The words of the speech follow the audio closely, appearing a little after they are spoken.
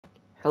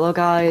Hello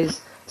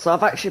guys, so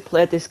I've actually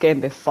played this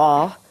game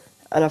before,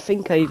 and I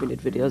think I even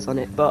did videos on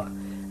it, but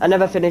I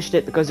never finished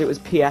it because it was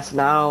PS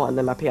Now, and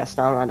then my PS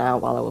Now ran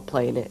out while I was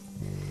playing it.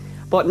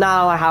 But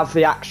now I have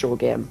the actual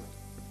game,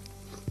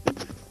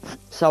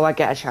 so I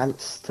get a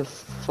chance to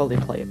fully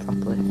play it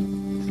properly.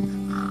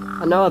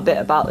 I know a bit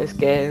about this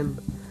game,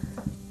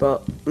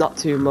 but not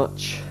too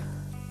much.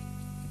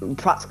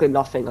 Practically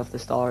nothing of the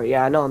story.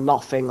 Yeah, I know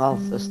nothing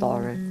of the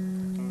story.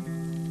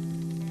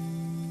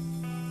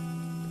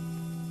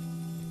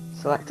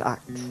 Select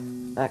Act.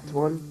 Act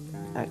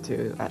 1, Act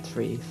 2, Act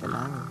 3 for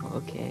now.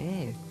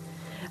 Okay.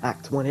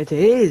 Act 1 it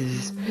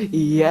is!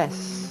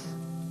 Yes!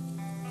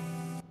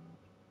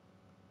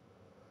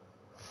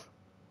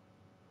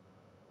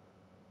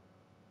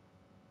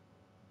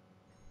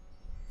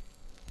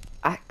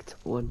 Act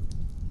 1.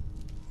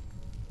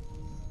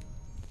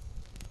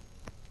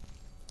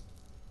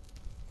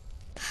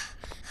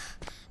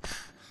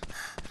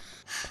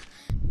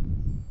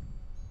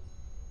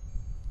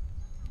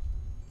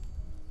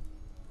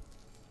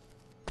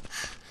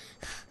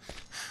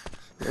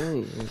 Oh,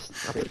 you're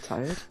just a bit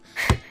tired.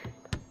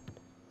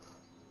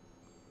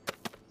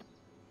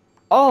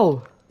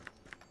 Oh!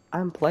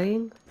 I'm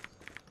playing?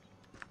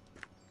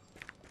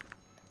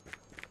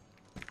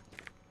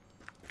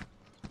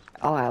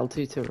 Oh,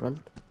 L2 to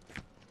run.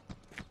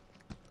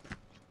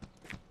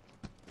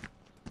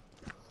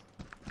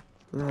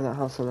 No, that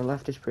house on the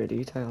left is pretty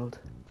detailed.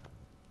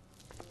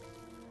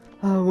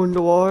 I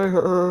wonder why.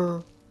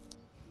 Huh?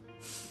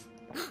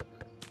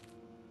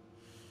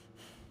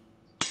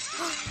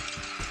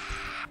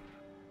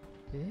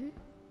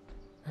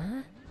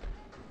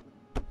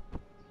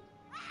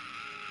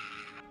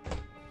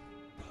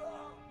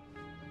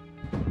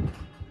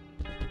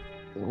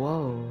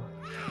 Whoa.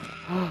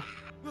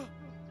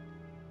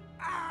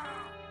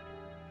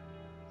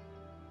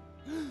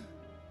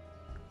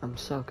 I'm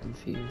so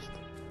confused.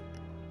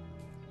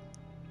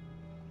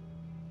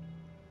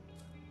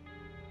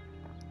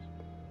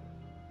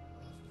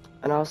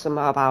 I know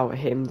something about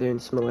him doing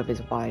something with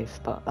his wife,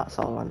 but that's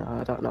all I know.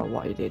 I don't know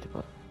what he did,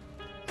 but...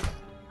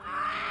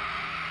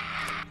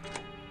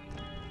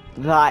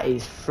 That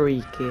is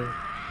freaky.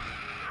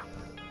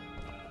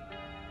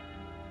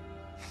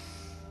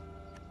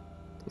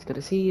 He's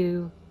gonna see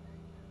you.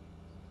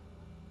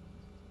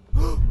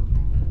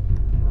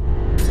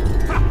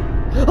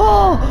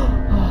 Oh!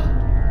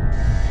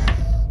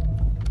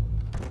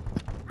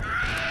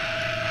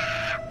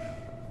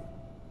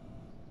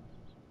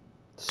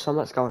 So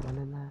much going on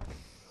in there.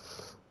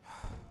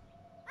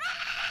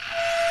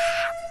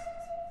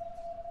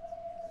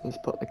 He's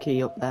put the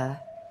key up there.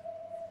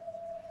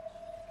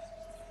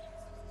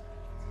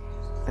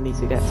 I need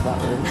to get to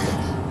that room.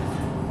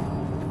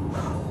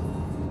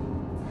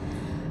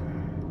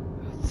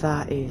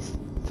 That is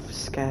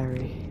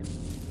scary.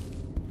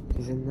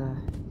 He's in there.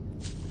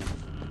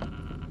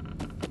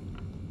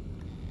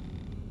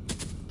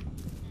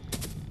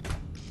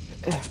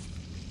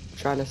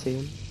 Trying to see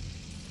him.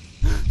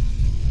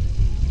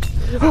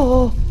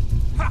 Oh!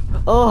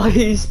 Oh,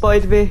 he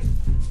spied me.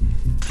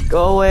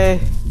 Go away.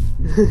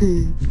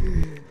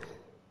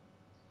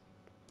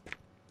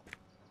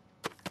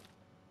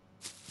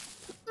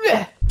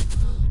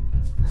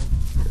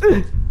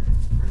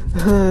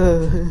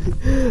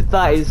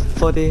 That is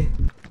funny.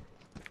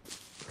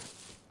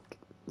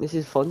 This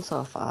is fun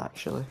so far,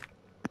 actually.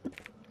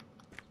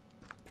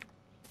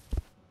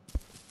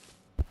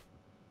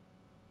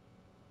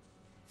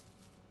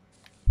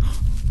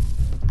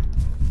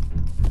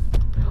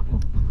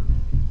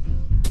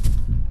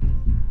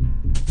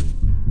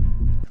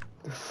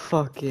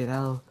 Fucking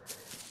hell.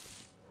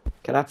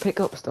 Can I pick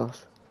up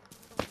stuff?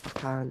 I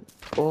can't.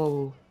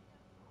 Oh.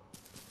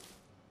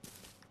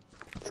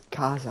 The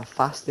cars are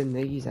fast in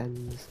these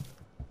ends.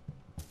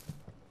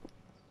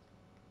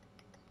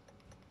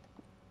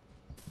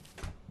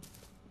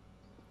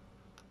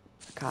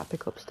 I can't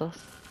pick up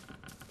stuff.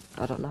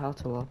 I don't know how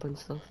to open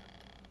stuff.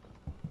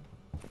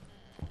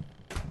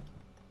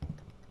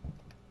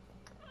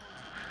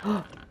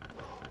 I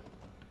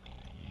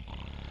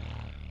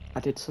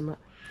did something.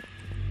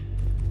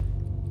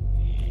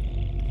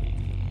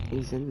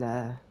 He's in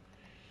there.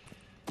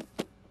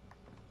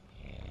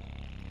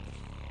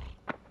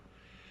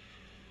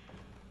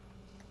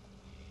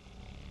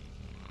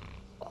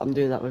 I'm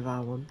doing that with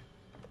R1.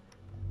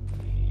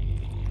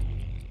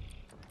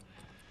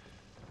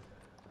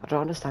 I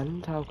don't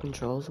understand how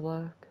controls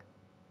work.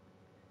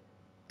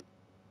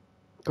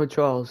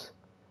 Controls.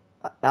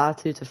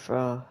 R2 to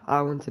throw,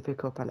 R1 to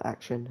pick up an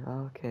action.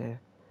 Okay.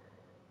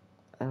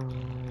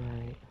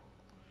 Alright.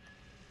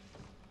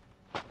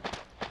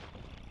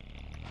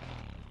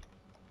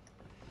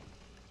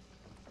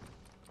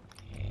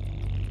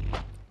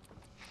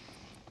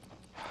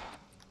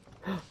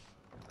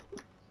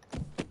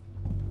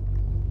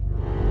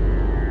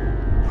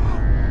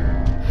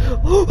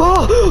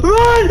 Oh,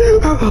 run!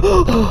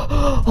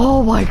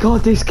 Oh my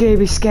god, this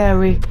game is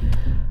scary.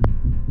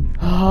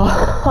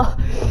 Oh,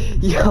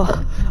 yo,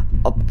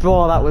 oh,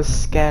 bro, that was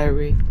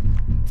scary.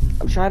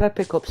 I'm trying to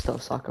pick up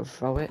stuff so I can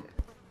throw it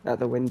at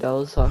the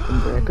windows so I can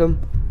break them.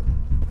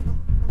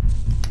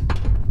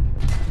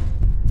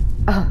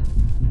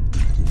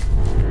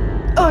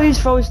 Oh,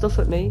 he's throwing stuff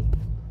at me.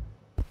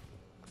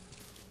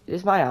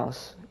 It's my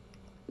house.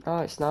 No,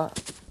 it's not.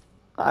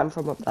 I'm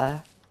from up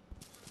there.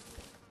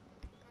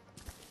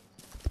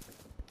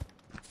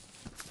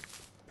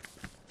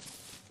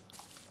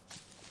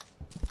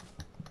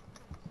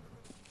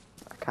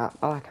 I can't.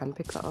 Oh, I can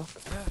pick that up.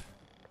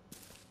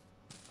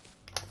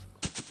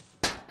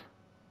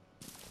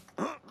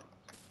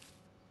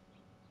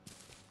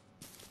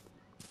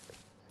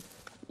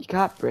 You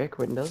can't break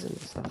windows and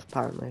stuff,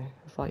 apparently.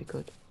 I thought you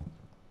could.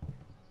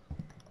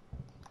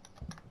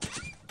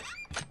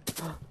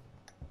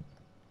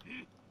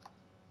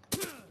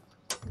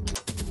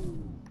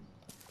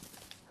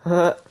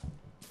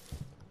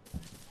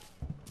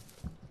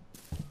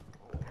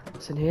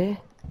 What's in here?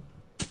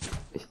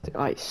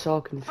 It's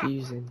so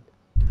confusing.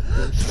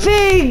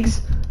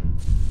 Figs!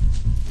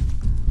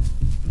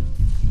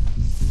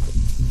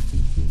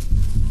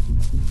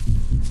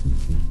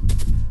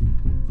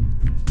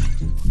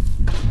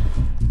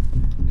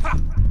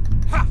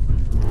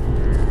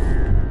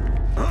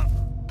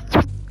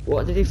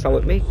 What did he throw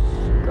at me?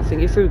 I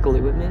think he threw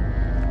gully with me.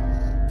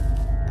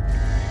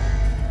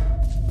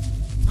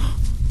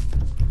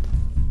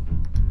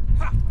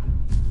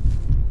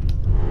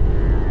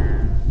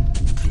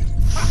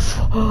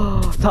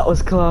 Oh, that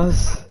was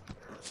close.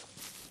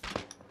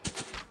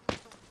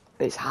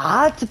 It's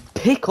hard to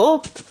pick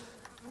up.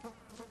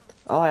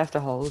 Oh, I have to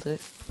hold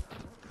it.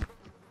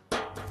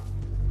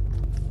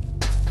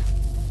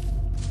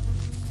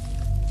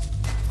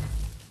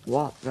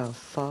 What the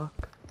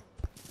fuck?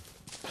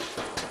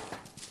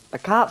 I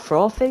can't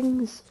throw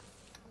things.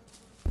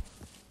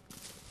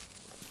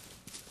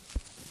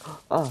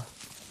 Oh.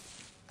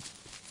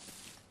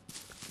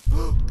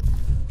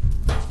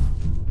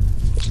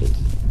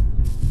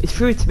 He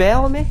threw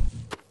tomato at me?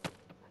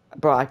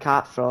 Bro, I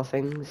can't throw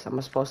things. Am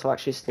I supposed to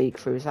actually sneak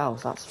through his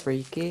house? That's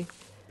freaky.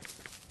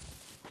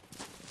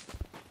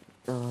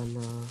 Oh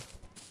no.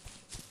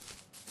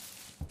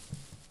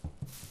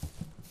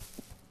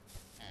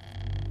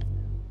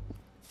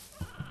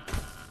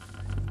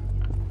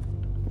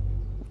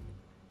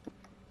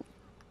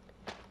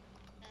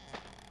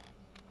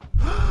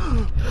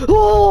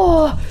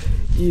 Oh!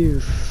 You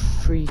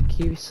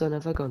freaky son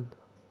of a gun.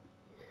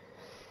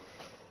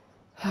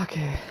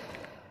 Okay.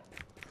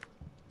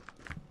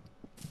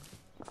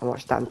 I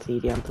watched Dan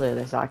TDM play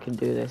this, I can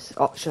do this.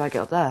 Oh, should I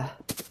get up there?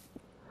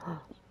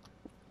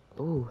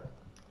 Ooh.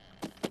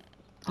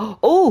 Oh!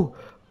 Oh.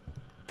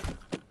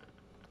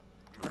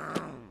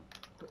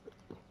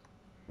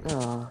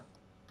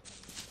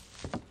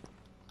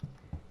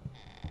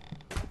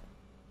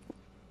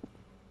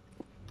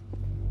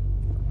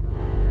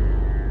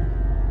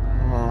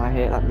 Oh, I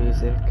hate that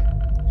music.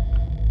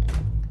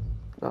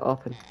 Not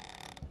open.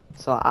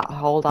 So I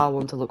hold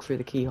R1 to look through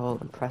the keyhole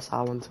and press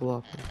R1 to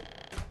open.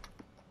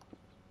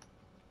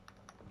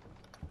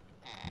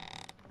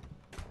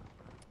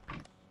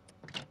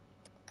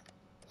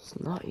 It's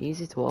not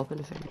easy to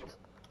open things.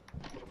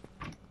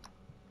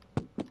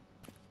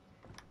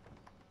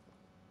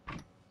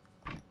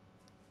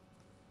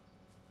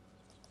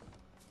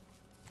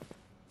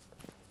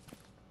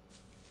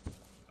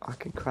 I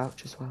can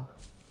crouch as well.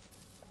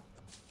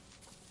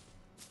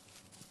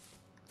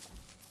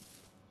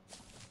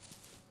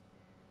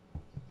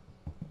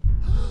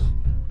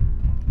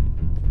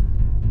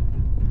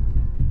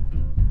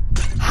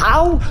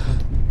 How?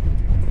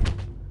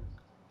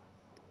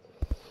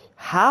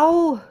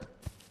 How?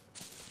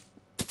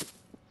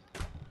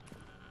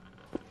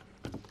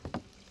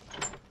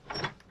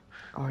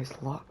 Oh, it's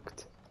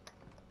locked.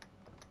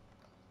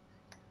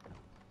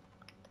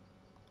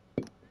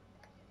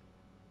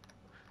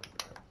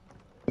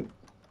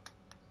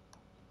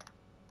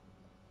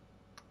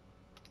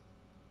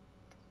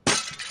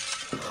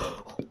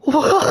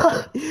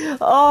 What?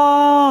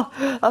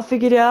 Oh, I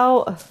figured it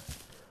out.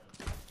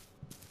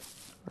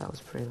 That was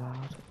pretty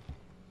loud.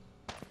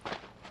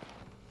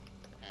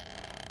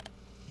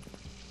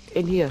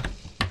 In here.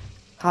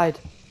 Hide.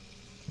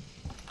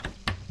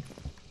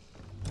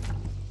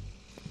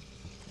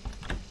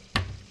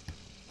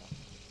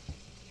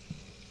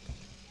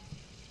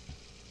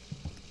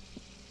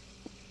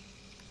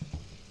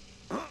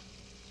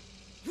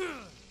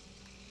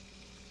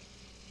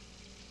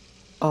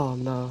 Oh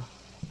no.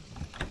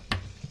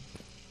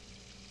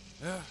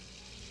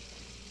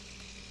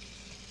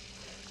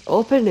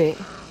 Open it.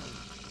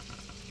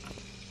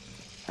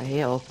 I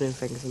hate opening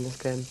things in this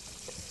game.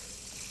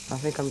 I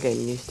think I'm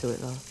getting used to it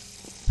though.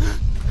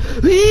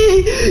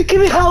 Give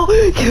me help!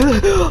 Give me...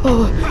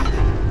 Oh.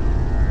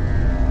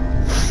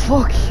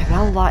 Fuck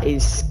hell, that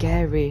is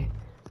scary.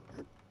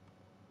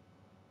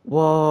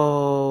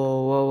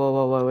 Whoa, whoa, whoa,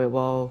 whoa, whoa, whoa,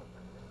 whoa.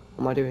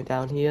 What am I doing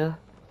down here?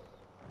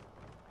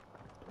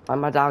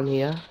 Am I down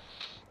here?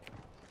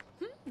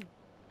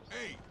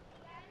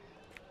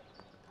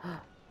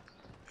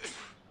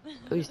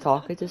 Oh, he's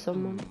talking to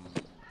someone.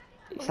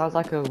 He sounds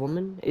like a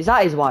woman. Is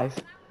that his wife?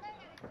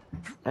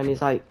 And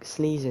he's like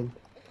sneezing.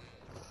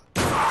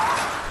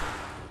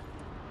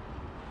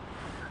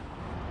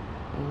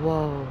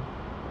 Whoa.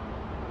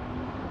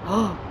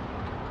 Oh,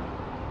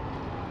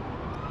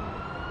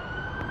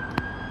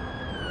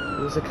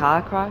 was a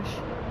car crash.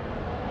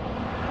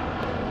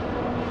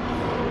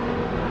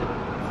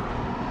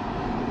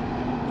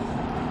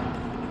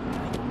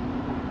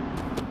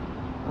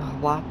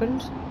 What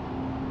happened?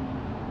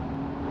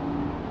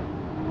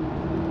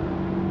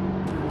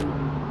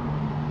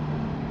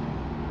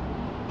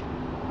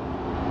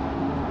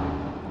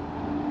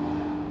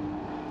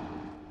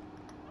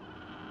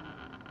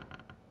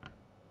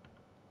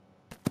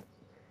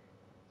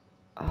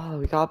 Oh,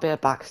 we got a bit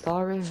of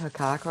backstory. A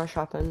car crash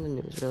happened and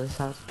it was really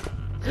sad.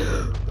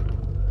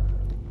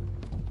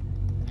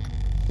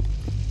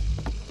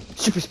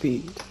 Super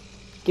speed.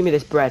 Give me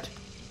this bread.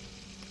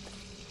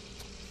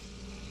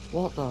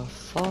 What the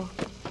fuck?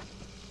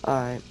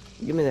 Alright,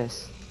 give me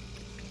this.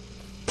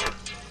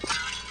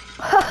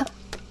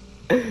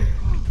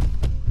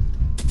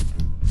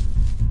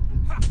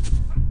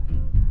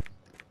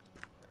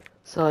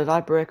 So if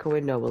I break a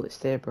window, will it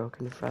stay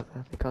broken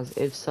forever? Because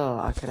if so,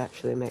 I can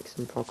actually make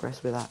some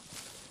progress with that.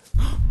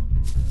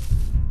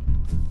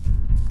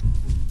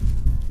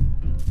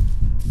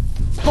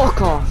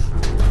 Fuck off!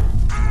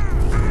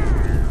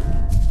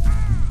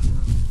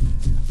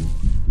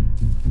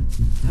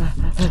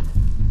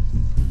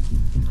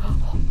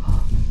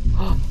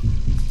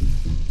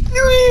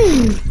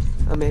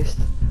 I missed.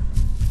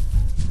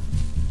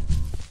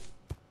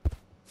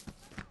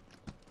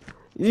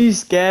 You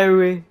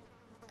scary.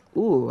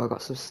 Ooh, I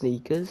got some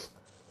sneakers.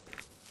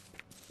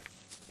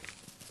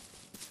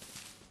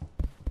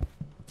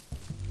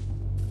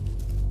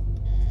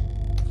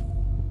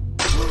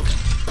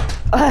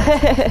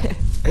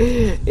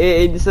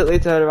 It instantly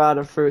turned around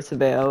and threw a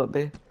tomato at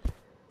me.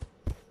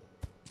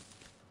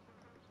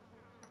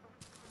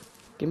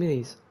 Give me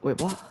these.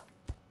 Wait, what?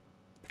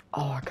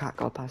 Oh, I can't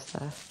go past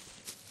there.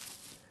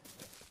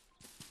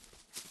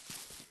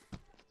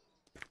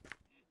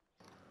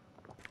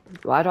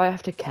 Why do I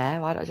have to care?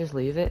 Why don't I just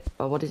leave it?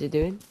 Or what is he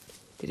doing?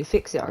 Did he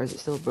fix it or is it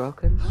still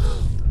broken?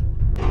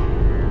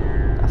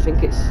 I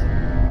think it's...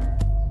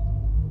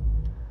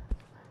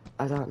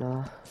 I don't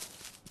know.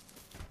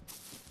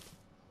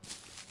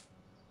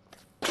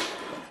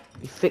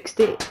 He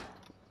fixed it?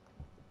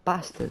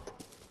 Bastard.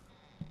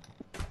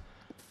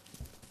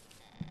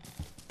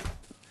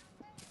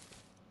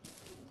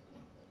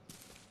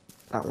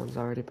 That one's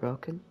already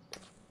broken.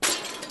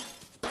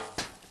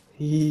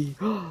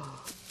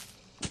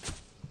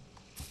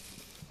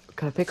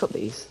 Can I pick up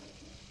these?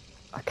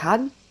 I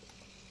can?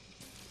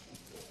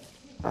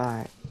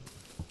 Alright.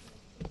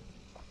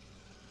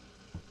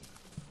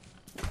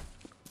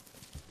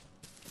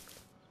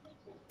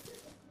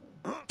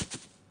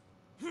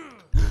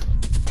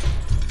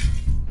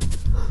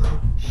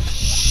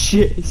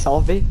 Shit, he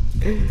saw me.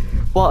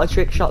 What a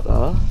trick shot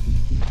though.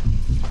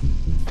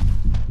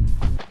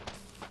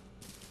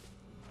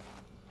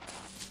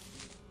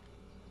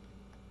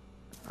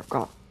 I've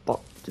got a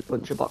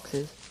bunch of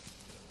boxes.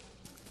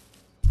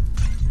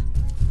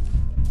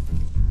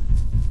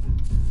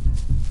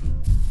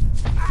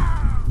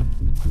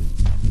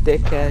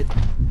 Dickhead.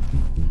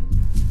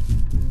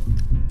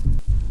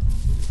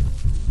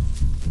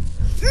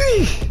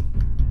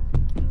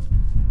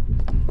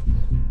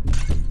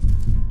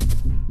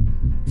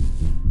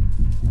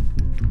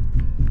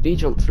 Did he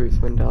jump through the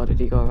window or did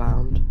he go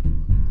around?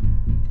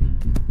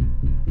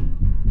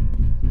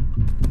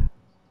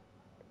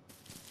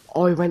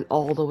 Oh, he went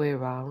all the way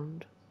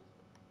around,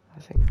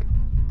 I think.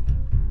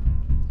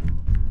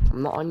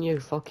 I'm not on your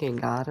fucking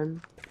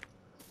garden.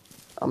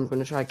 I'm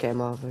gonna try game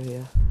over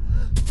here.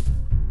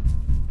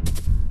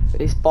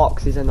 This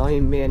box is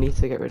annoying me, I need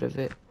to get rid of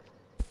it.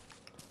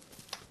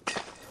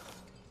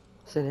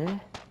 What's in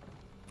here?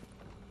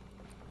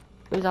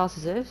 Whose house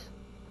is this?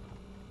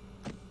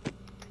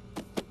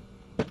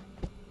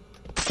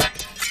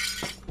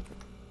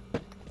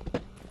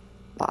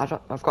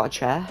 But I've got a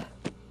chair.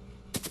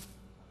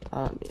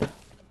 Yeah.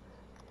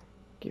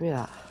 Give me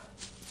that.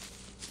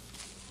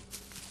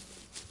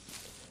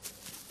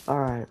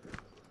 Alright.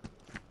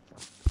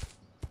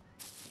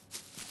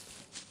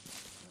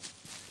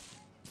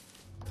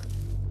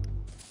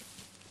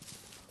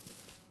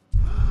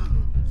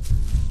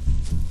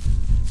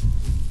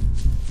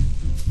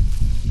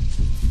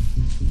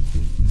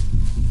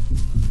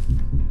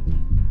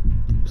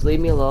 Just leave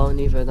me alone,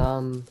 even though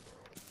I'm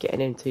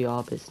getting into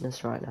your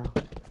business right now.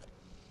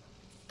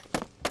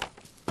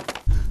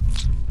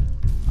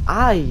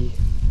 Aye!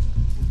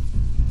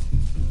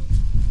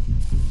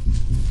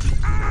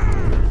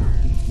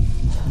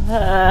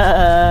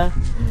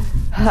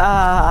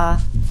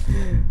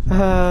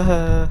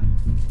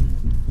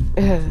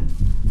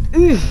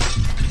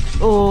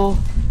 Oh!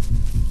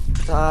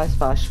 I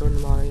smashed one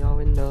of your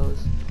windows.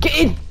 Get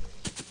in!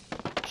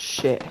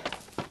 Shit.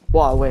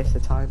 What a waste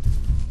of time.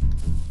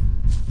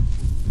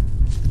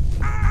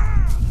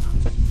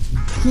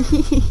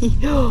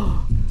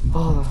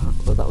 Oh,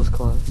 that was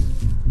close.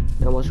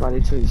 I almost ran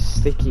into his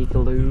sticky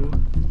glue.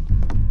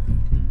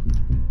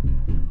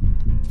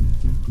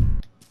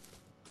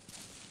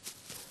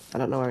 I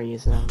don't know where he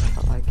is now, I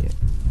don't like it.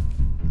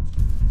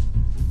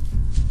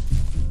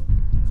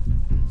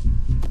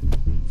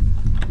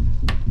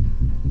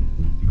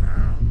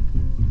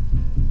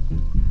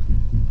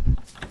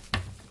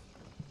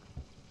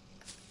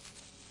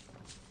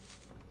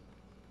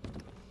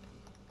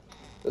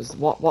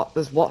 What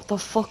the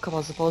fuck am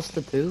I supposed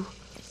to do?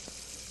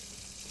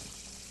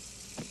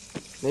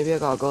 Maybe I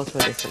gotta go to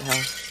a different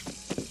house.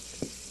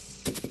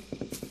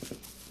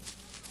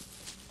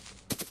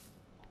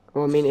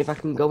 Well, I mean, if I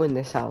can go in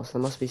this house,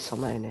 there must be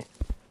somewhere in it.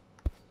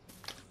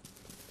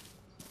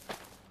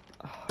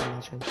 Oh,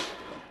 imagine.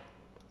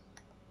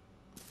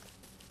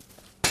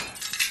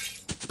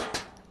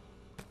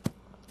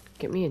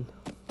 Get me in.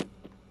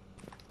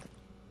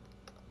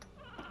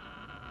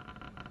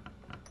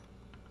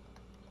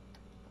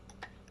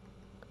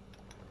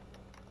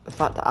 The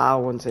fact that I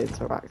want to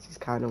interact is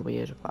kind of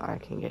weird, but I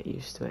can get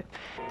used to it.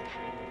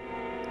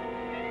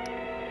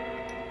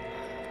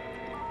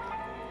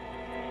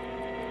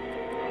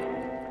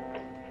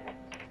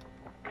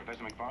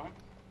 Professor McFarland?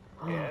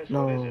 Yes,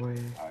 No what is it? way.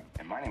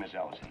 And my name is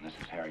Ellison. This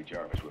is Harry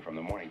Jarvis. We're from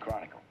the Morning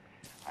Chronicle.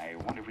 I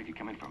wonder if we could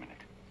come in for a minute.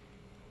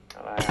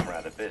 Well, I am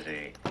rather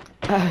busy.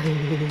 Now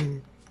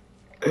he's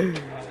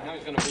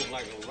gonna move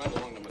like right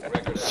along the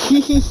McGregor.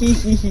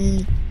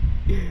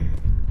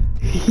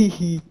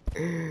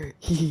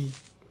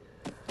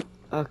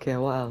 Okay,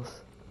 what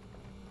else?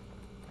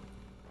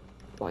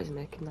 Why is he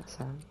making that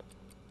sound?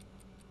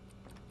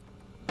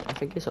 I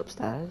think it's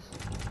upstairs.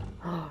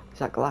 Is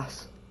that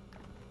glass?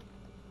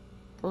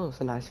 Oh,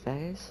 it's a nice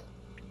vase.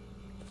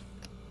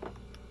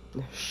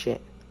 Oh,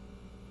 shit.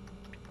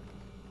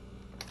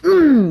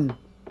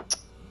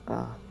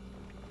 Ah.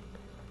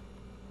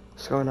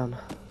 What's going on?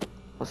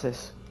 What's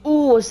this?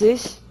 Oh, what's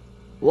this?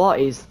 What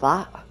is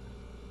that?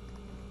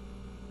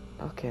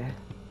 Okay.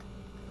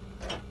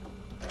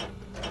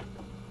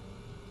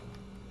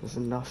 There's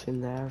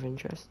nothing there of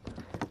interest.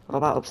 What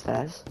about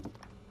upstairs?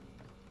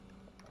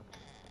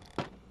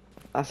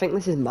 I think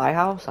this is my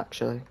house,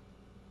 actually.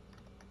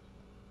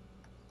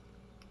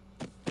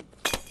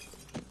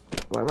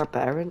 Where are my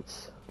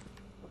parents?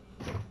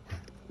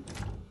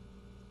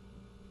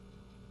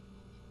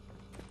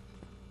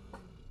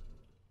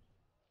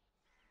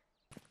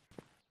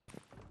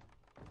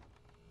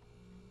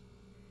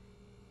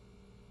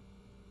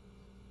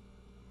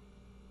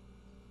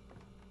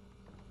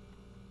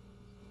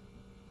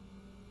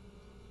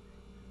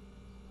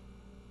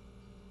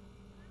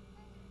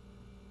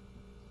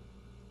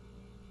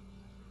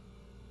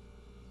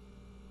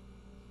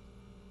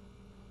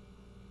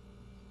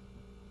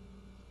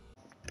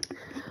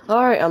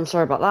 Alright, I'm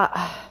sorry about that.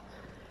 I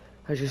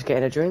was just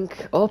getting a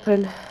drink.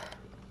 Open.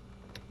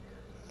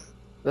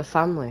 The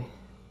family.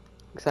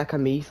 Looks like a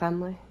me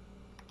family.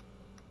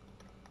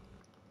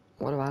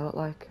 What do I look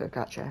like? I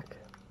can't check.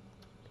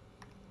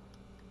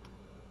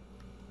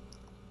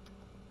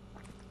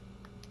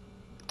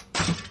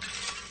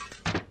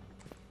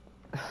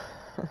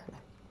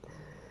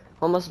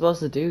 What am I supposed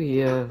to do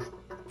here?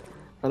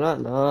 I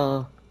don't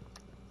know.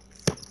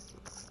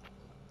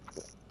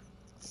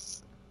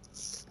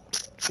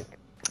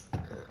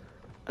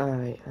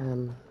 Alright,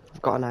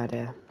 I've got an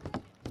idea.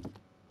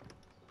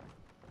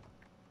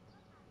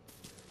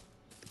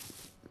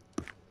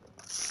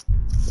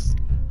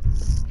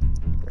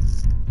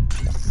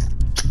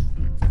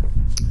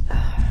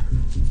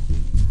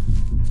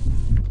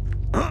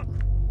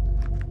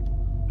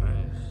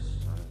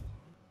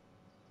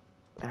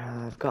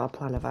 I've got a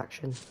plan of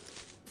action.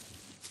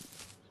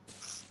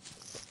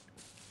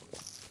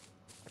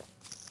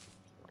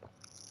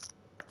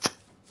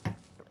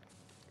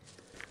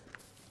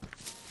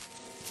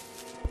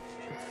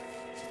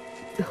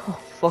 Oh,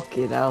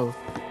 fucking hell.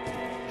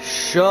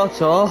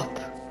 Shut up!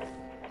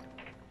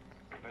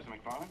 Professor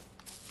McFarland?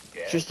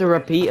 Yes. Just a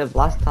repeat of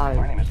last My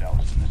time. name is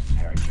Ellison. This is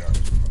Harry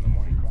Jarvis. We're from the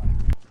Morning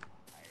Chronicle.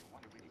 I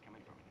wonder if we could come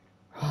in for a minute.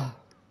 Well,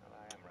 I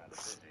am rather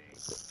busy.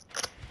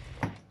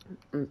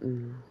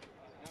 Mm-mm. Now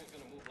he's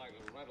gonna move like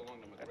right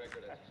along the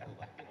McGregor. That's still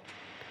like, you know.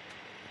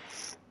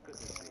 Good to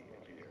see you,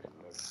 dear. You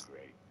look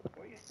great.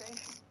 Where are you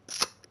stationed?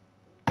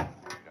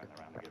 You've gotten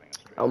around to giving a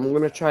straight. I'm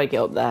gonna try and get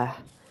up there.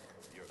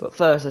 But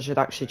first I should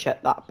actually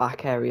check that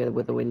back area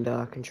with the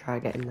window. I can try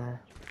getting there.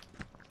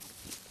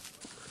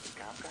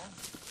 Compound?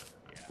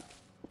 Yeah.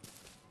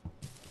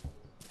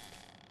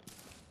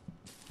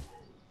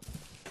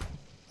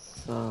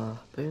 So,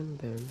 boom,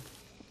 boom.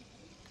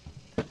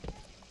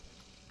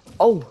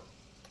 Oh!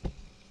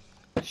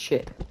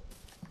 Shit.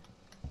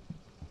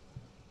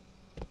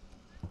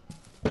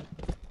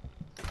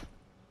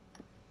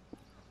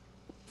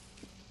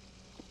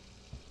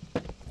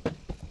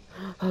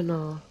 Oh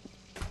no.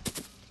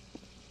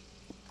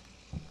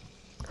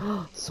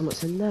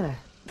 Someone's in there.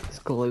 There's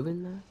glue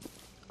in there.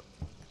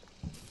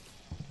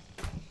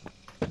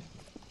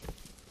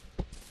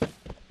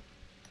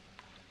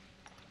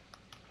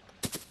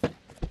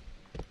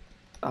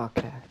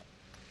 Okay.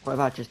 What if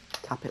I just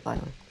tap it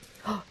lightly?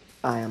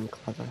 I am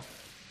clever.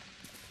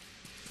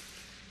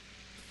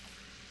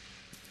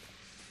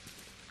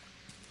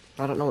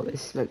 I don't know what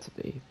this is meant to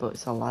be, but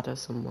it's a ladder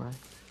somewhere.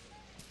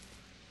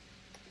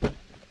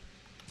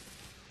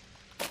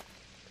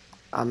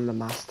 I'm the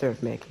master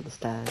of making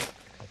stairs.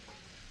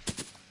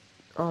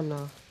 Oh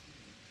no.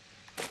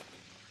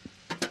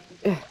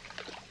 Yeah.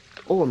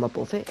 Oh, I'm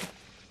above it.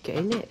 Get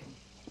in it.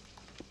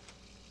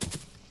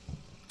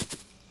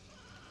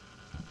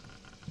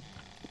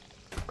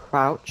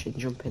 crouch and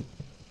jump in.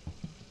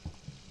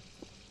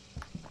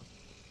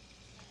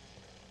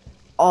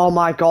 Oh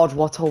my god,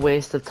 what a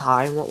waste of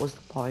time. What was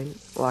the point?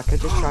 Well, I could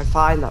just try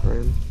find that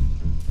room.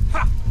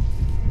 My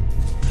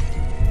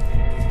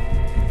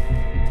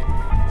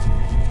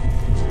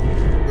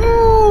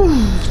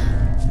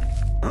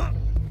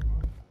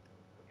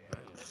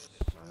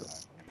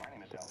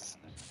name is Elvis,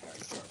 and this is Harry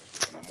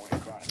Jarvis from the Morning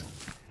Chronicle.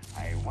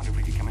 I wonder if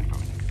we could come in for a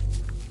minute.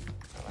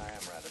 Well, I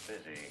am rather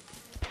busy.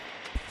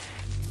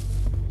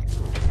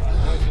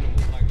 Now it's gonna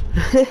move like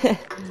a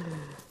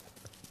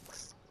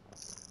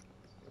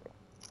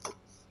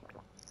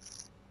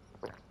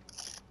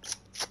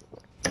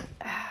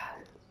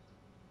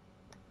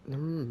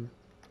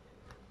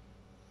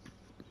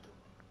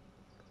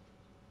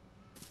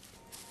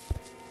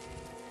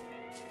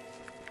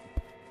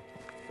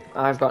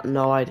I've got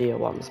no idea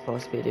what I'm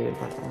supposed to be doing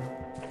right now.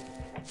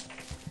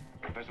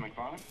 Professor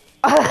McFarlane?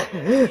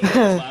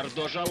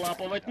 Варто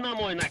жалапывать на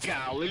мой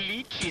накал,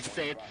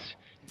 лічисець.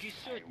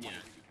 Сьогодні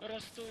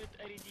ростует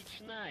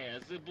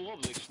рідічная,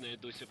 зиблобличная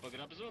дося по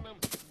грабзонам,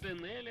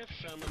 денеля в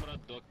шаном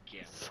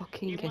радокке.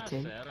 Fucking get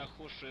in.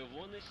 Рахуше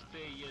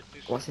вонестеє,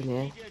 What's in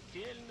here?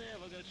 тельная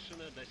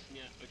вагатшина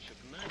досня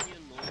очекнание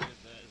нове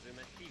за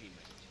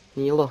заносимость.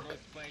 Can you look?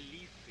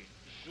 Полисы,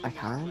 I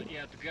can't. и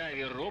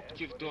отгави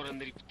робти в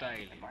доран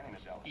рептайли. My name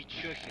is Elvis. И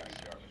чохец,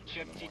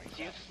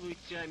 чаптите в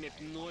слуйтями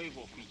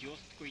пнойвов,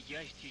 ёстку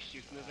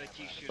ястищих на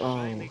затишье Oh.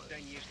 шайных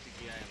донешты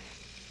дяев.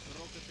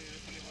 Рокоты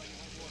расплевали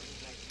в горы,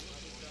 загнёт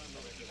туда, но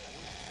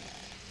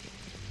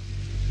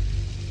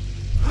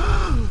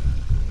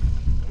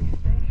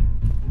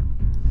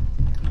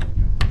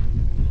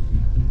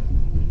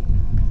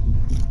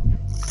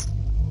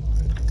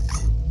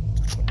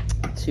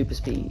Super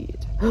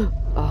speed.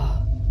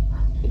 Oh,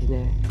 it's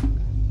there.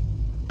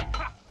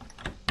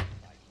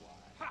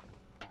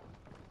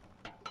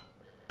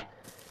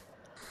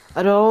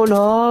 I don't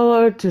know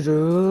what to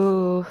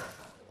do.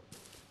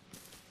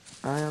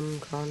 I am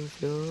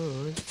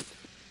confused.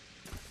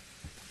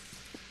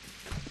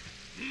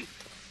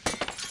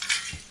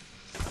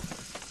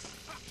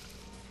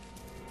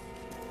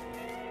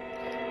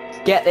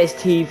 Get this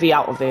TV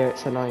out of here,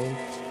 it's annoying.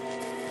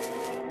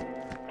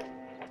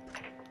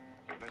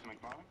 Professor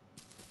McFarlane?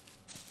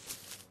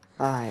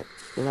 Alright,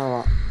 you know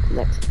what?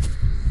 Next.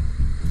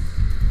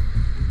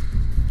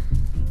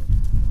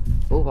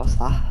 Oh, what's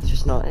that? I've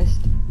just noticed.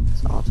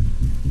 It's odd.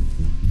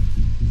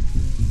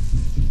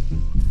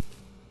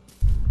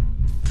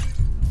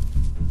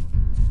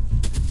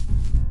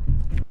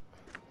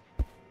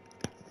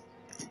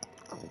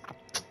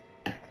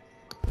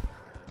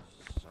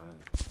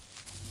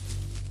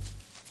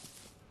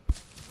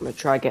 I'm gonna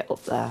try get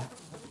up there.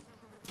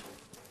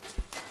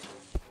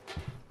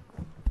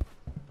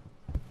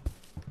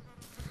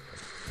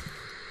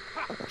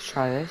 Let's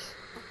try this.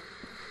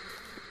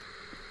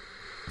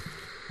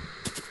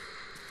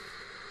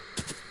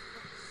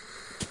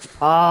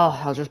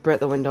 Oh, I'll just break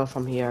the window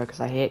from here because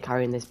I hate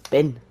carrying this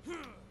bin.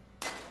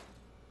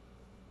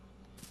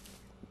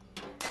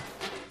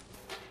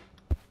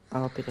 I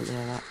hope you didn't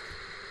hear that.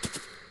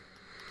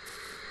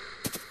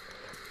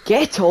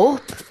 Get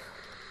up!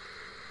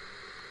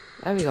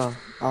 There we go.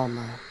 Oh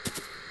my.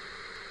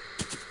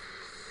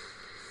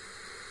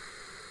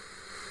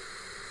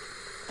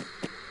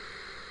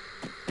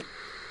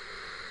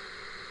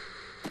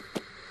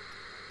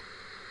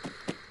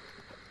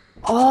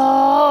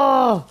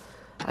 Oh!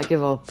 I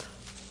give up.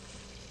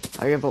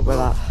 I give up with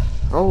that.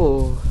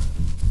 Oh.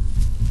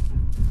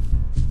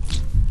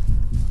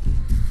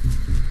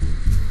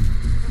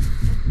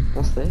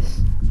 What's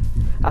this?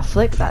 I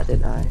flicked that,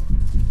 didn't I?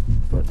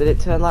 But did it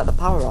turn like the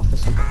power off or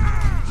something?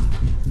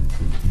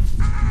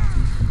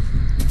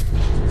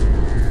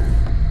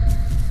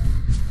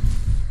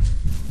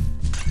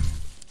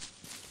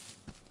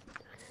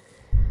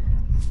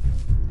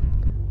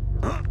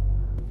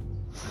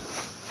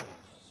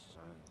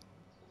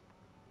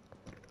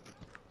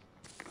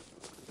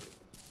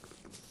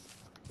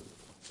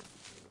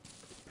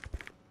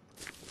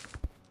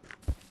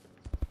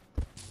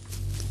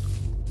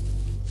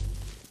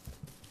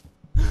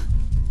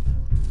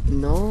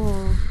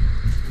 No.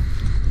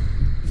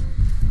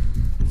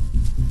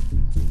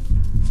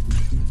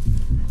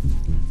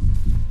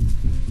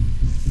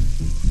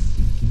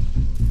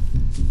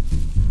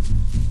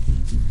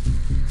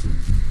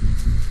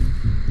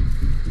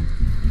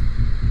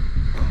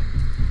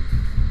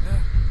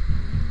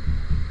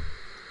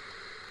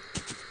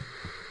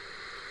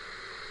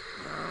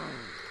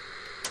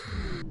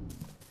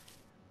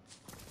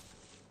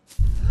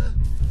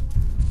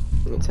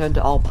 It turned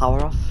it all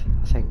power off,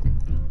 I think.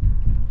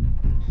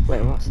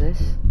 Wait, what's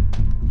this?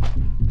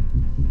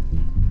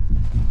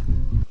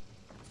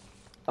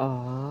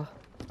 Oh.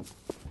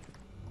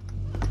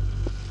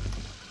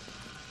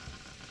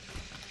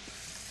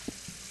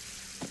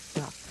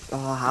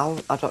 Oh, how?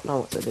 I don't know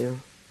what to do.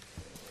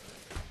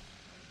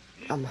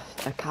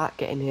 I can't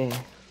get in here.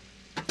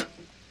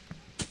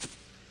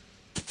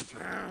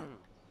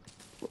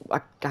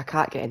 I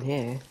can't get in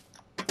here.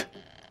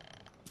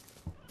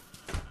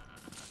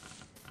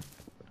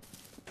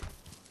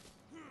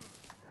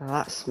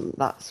 That's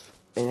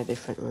in a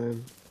different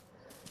room.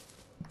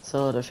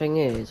 So the thing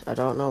is, I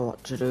don't know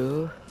what to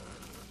do.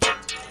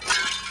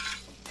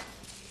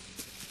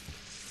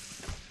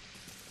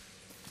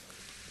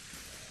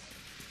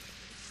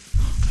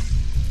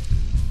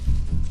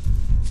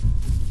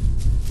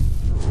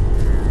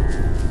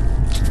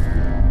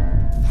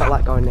 Felt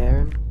like going near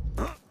him.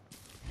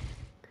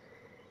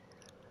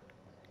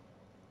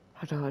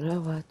 I don't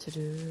know what to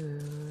do.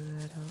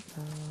 I don't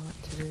know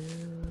what to do.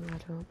 I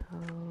don't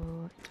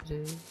know what to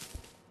do.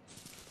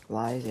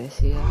 Why is this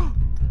here?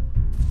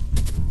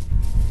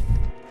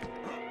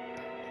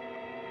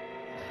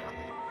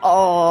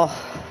 Oh,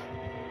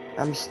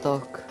 I'm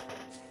stuck.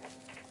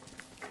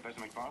 Professor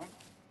McFarland?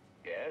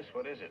 Yes,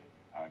 what is it?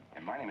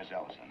 And my name is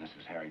Ellison. This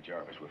is Harry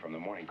Jarvis. We're from the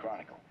Morning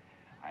Chronicle.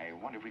 I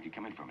wonder if we could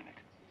come in for a minute.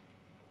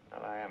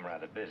 Well, I am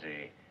rather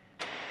busy.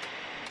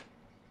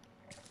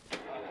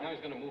 Now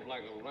he's gonna move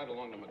like right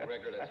along to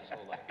McGregor. That's his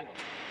whole life, you know.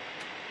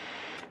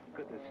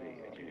 Good to see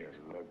you, engineers.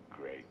 You look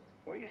great.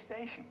 Where are you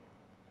stationed?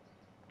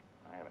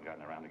 I haven't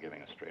gotten around to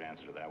giving a straight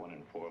answer to that one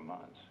in 4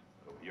 months.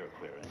 So you're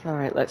clear.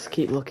 Alright, let's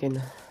keep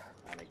looking.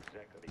 I'm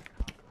executive.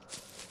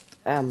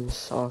 I'm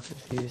so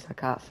confused. I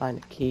can't find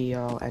a key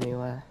or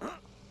anywhere.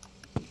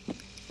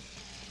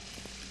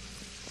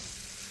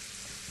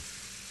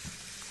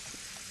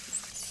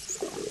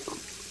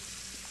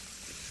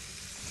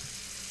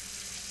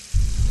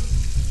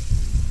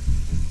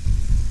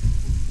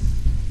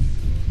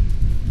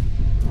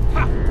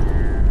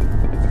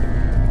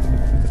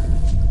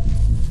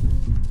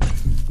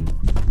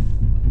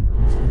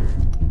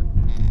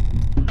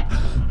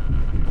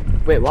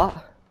 Wait,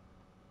 what?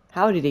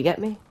 How did he get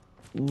me?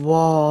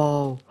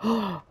 Whoa.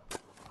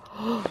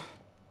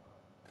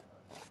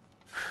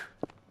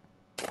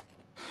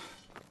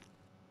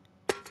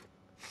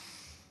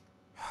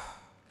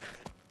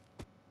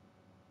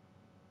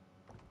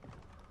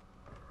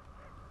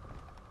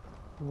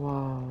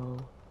 Whoa.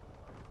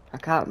 I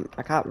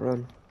can't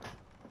run.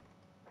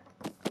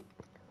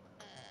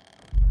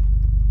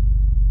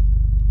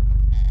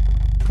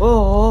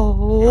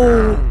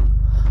 Whoa.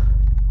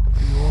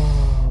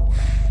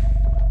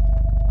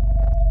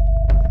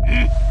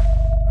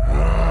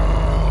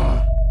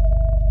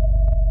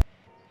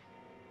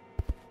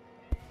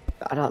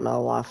 I don't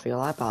know why I feel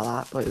like about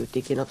that, but he was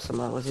digging up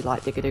somewhere. Was he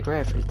like digging a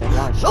grave for his dead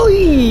life? Oh,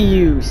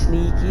 you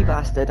sneaky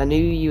bastard. I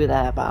knew you were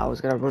there, but I was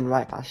going to run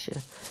right past you.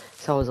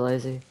 So I was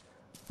lazy.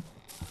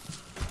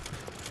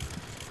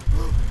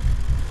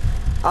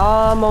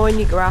 Oh, mowing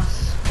your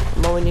grass.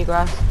 Mowing your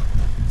grass.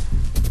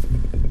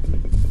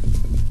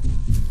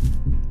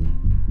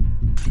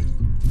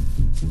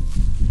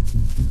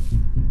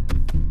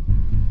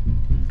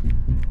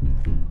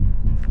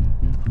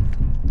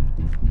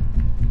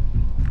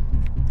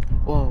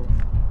 Whoa.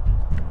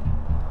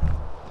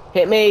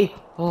 Hit me!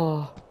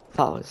 Oh,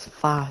 that was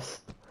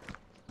fast.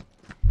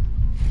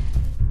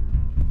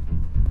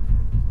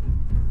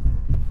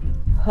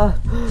 Huh.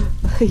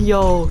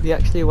 Yo, he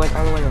actually went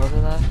all the way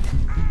over there.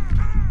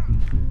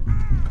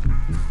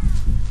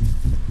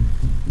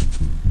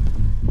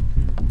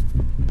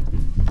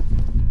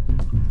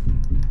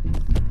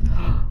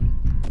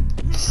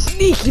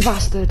 Sneaky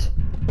bastard!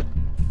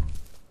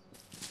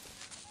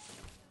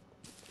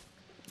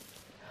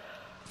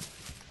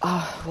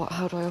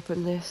 How do I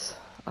open this?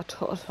 I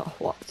don't know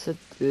what to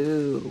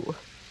do.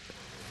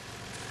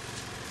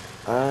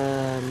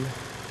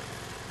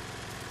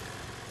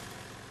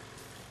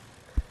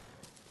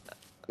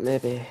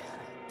 Maybe.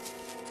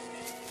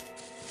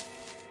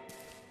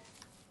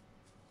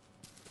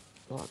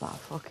 What the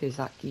fuck is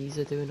that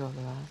geezer doing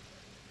over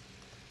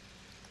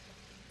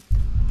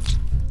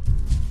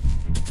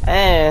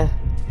there?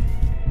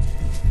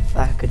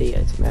 I could eat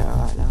a tomato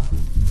right now.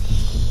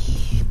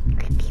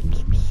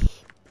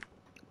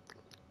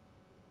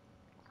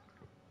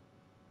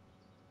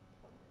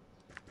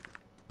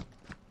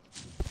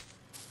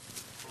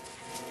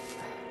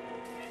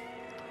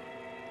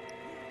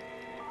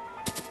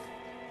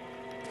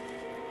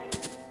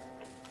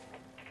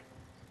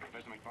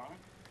 Professor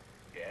McFarland?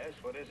 Yes,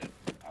 what is it?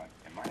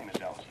 And my name is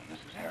Ellison. This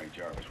is Harry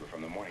Jarvis. We're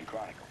from the Morning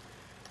Chronicle.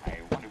 I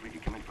wonder if we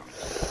could come in for a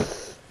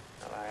minute.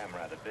 Well, I am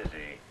rather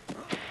busy.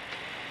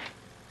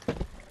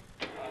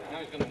 Now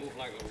he's gonna move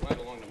like right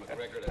along to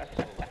McGregor. That's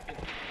his whole life, you know.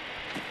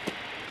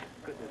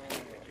 Good to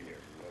see you,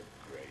 engineers. You look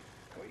great.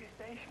 Where are you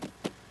stationed?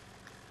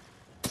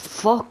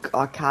 Fuck,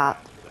 I can't.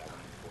 That one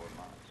in 4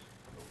 months.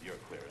 So you're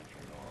clear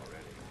entry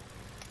already.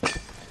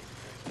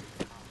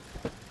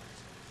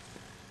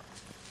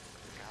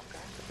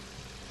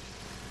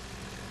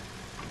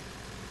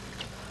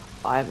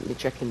 I haven't been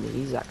checking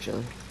these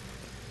actually.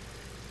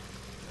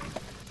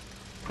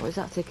 What is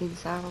that ticking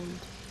sound?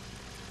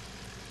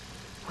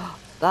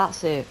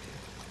 That's it.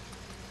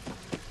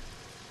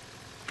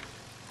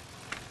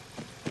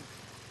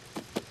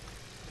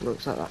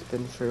 Looks like that's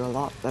been through a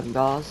lot, them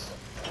doors.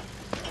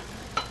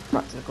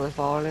 Practically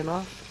falling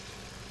off.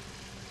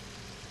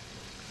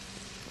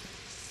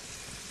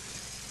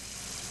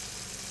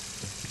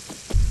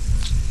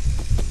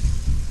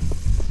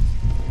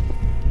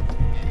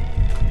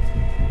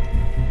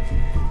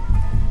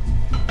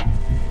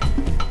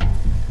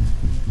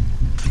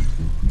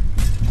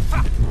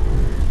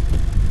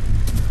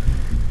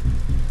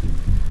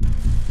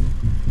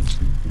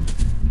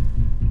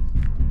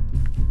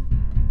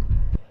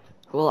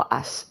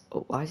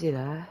 Oh, why is he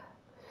there?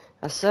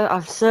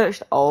 I've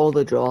searched all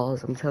the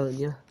drawers, I'm telling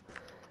you.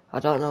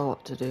 I don't know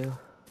what to do.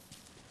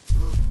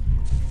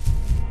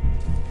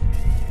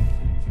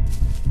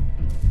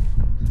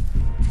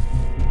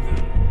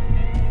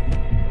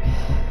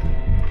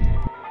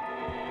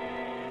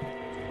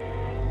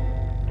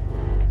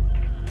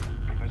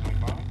 Professor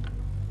McFarland?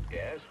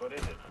 Yes, what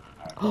is it?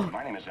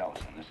 My name is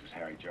Ellison. This is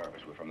Harry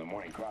Jarvis. We're from the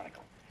Morning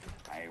Chronicle.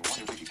 I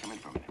wonder if we could come in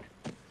for a minute.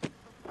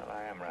 Well,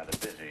 I am rather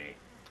busy.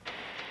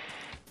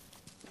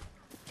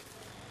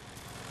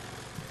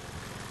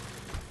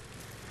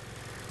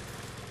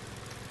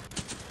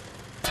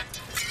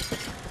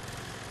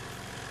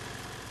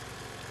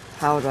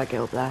 How would I get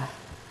up there?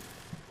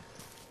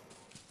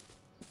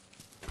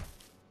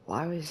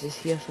 Why was this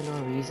here for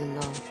no reason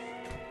though?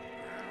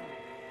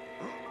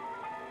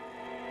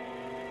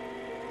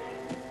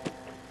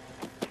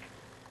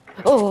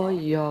 Oh,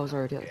 yeah, I was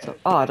already at the top.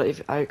 Oh, I don't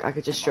even, I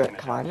could just straight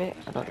climb it.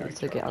 I don't need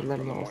to get on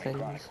them little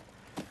things.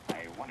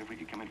 I wonder if we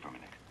could come in for a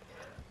minute.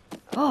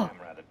 Oh, I'm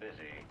rather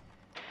busy.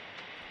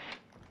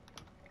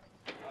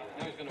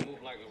 Now he's gonna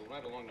move like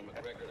right along the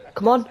McGregor.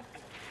 come on.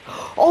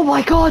 Oh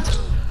my god!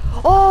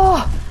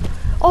 Oh!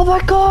 Oh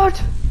my god!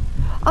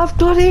 I've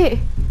done it!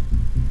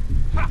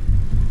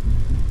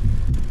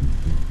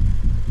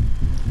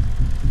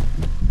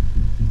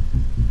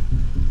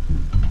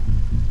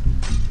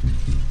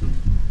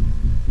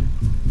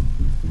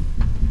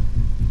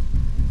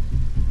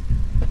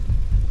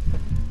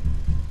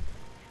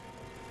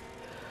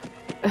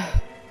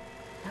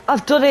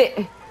 I've done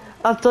it!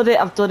 I've done it,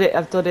 I've done it,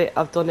 I've done it,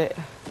 I've done it.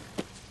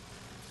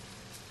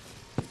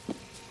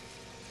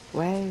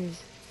 Where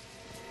is...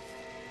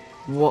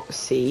 What,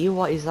 see?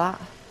 What is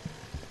that?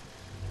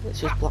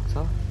 It's just blocked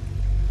off.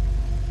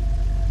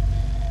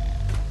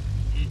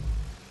 I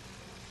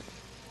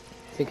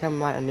think I'm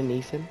right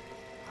underneath him.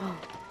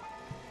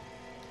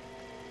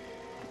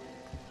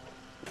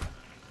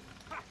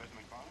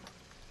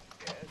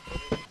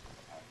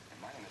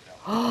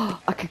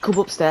 I can come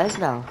upstairs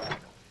now.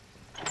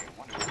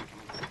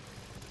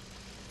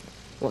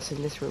 What's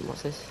in this room?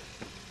 What's this?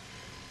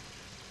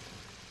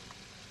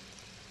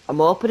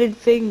 I'm opening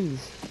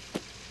things.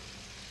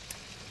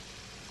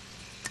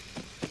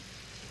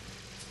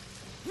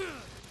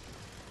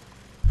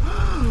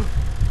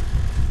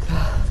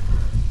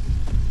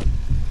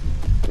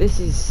 This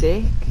is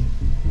sick.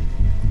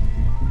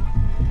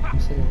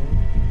 What's in here?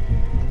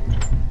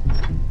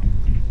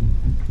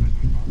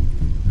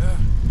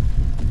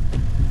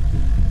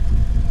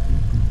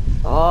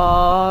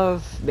 Oh,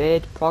 I've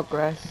made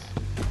progress.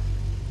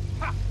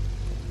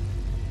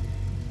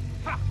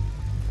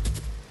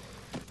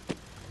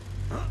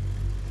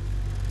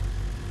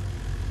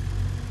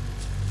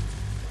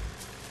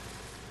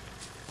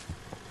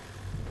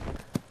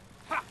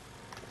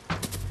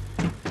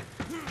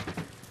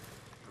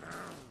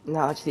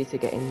 Now I just need to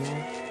get in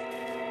there.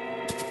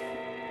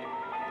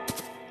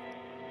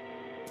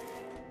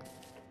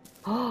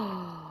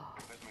 Oh,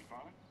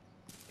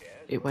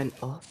 it went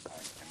up.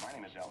 My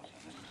name is Ellison.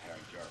 This is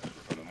Harry Jarvis. We're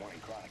from the Morning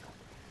Chronicle.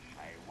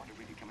 I wonder if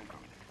we could come in for a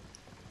minute.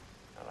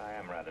 Well, I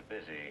am rather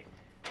busy.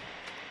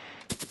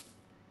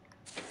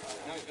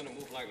 Now he's gonna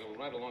move like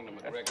right along the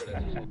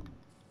McGregor.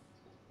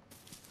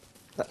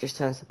 That just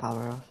turns the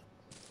power off.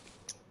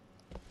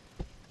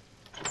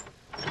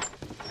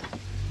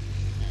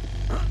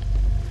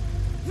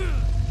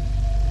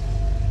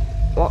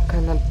 What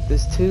can I...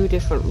 There's two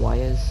different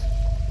wires.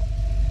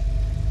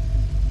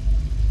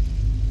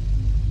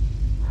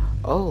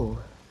 Oh.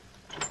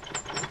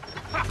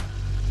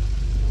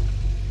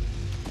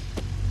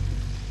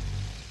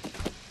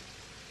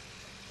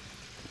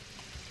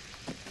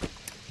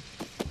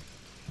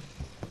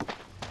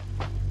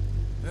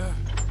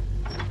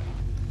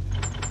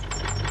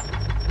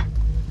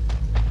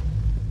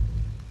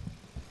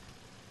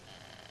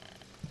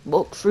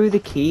 Look through the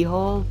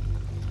keyhole.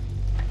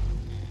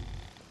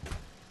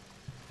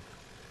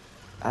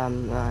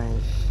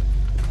 Nice.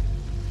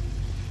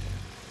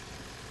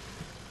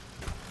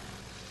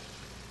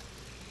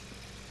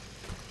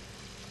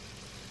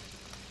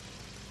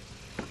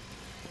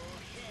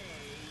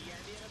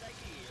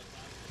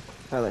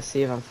 Well, let's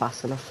see if I'm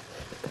fast enough.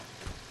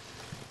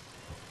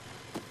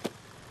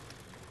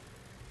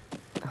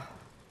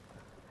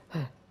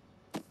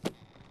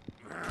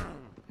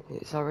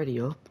 It's already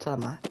up to the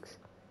max.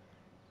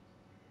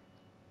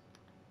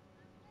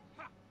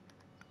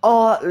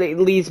 Oh, it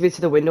leads me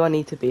to the window I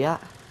need to be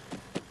at.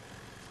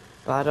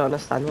 But I don't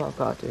understand what I've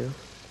got to do.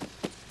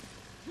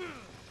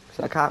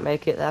 So I can't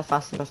make it there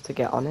fast enough to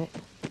get on it.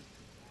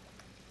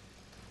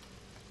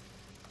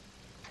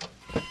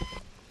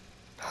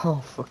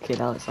 Oh, fucking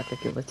hell, it's like a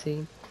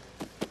guillotine.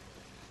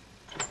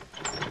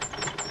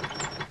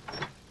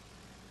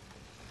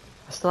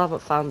 I still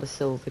haven't found the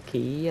silver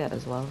key yet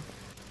as well.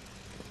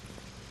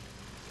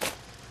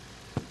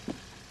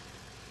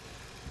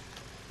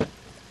 I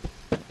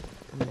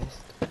missed.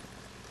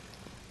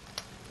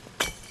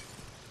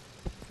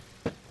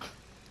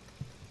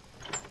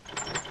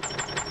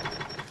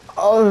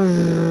 Oh,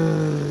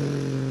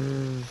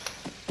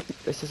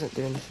 this this doesn't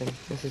do anything.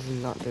 This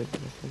is not doing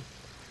anything.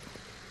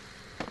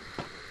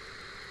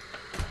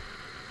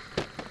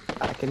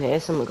 I can hear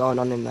something going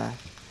on in there.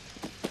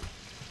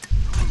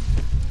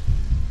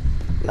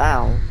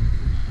 Now.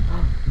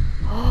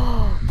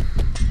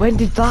 When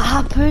did that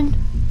happen?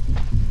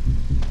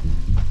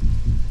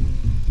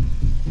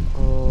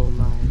 Oh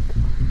my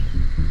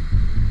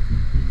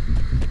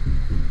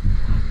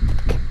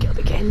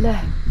god. Get in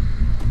there.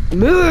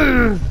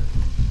 Move!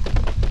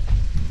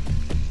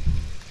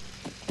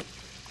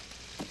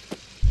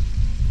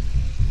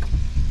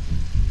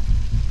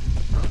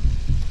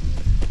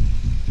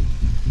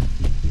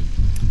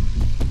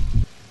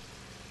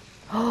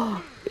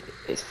 Oh,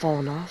 it's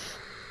fallen off.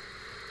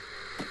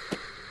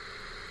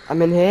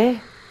 I'm in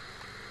here.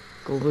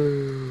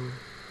 Glue.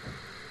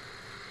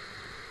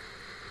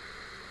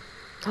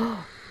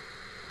 Oh,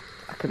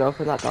 I can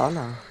open that door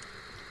now.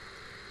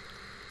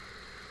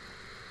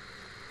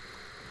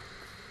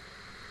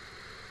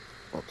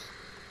 Oops.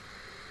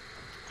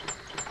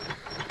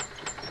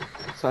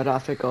 So I don't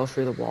have to go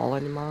through the wall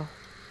anymore.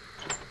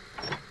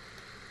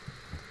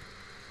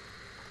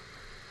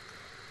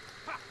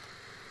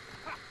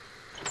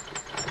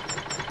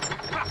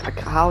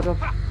 How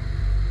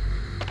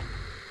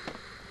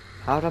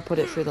do I put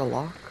it through the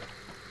lock?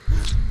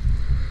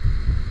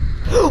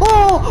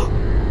 Oh!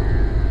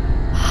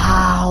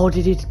 How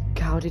did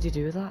he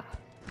do that?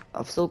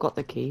 I've still got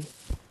the key.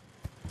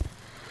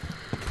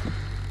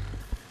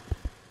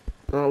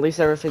 Well, at least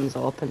everything's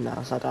open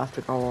now, so I don't have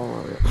to go all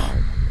over it.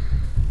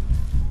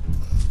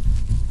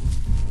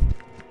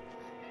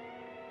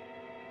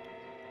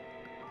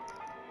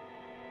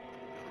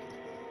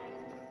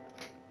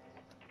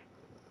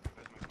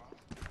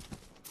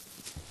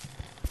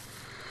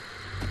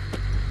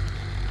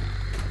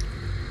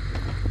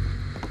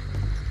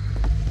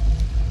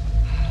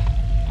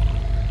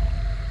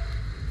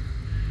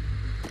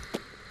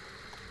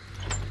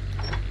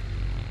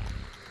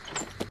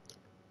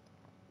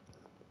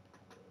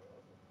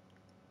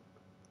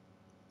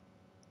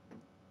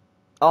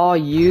 Oh,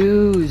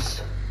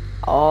 use.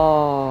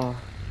 Oh.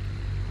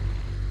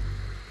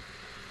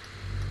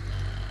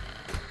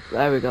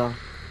 There we go.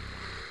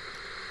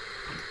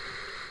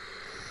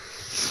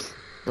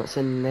 What's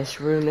in this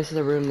room? This is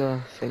the room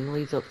the thing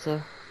leads up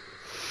to.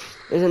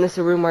 Isn't this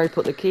the room where he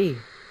put the key?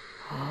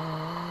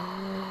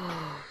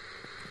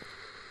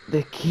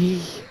 The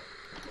key.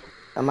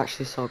 I'm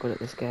actually so good at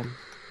this game.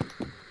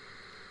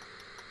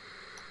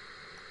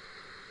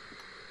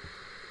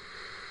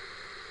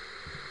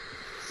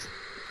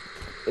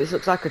 This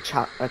looks like a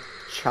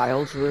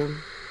child's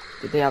room.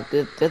 Did they have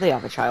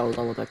a child,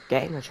 or were they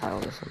getting a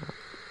child or something?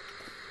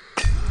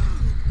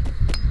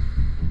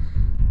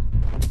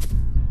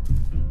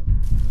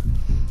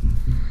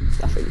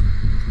 Nothing.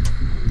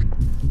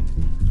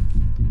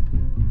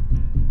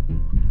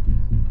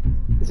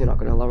 Is he not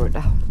going to lower it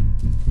down?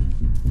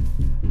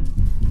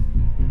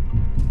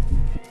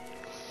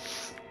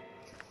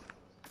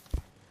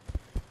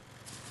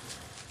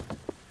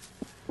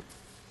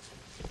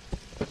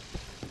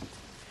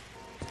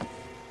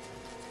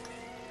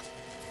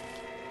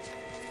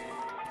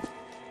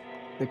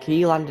 The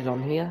key landed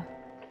on here.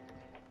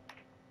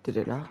 Did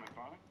it not?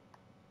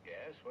 Yes,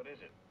 what is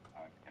it?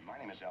 And my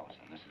name is Ellison.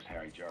 This is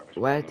Harry Jarvis.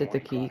 Where did the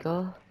key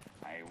go?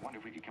 I wonder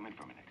if we could come in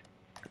for a minute.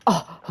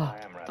 Oh, I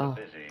am rather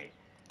busy.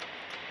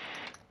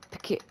 The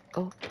key.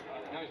 Oh.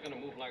 Now he's gonna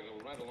move like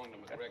right along the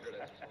McGregor.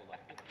 That's his whole life.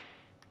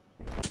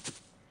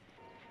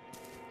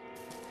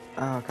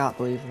 Oh, I can't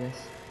believe this.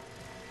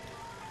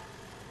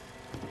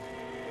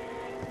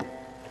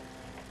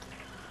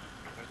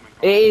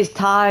 It is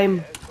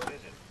time. Yes, what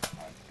is it?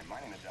 And my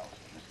name is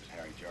Ellison. This is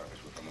Harry Jarvis.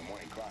 We're from the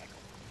Morning Chronicle.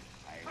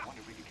 I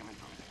wonder if we could come in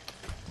for a minute.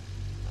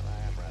 Well,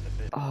 I am rather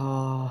busy.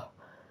 Oh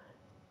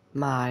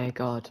my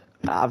god.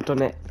 I've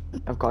done it.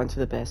 I've got into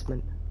the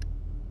basement.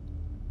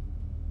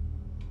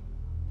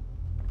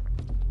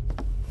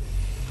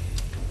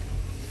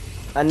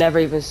 I never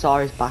even saw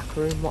his back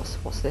room. What's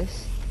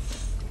this?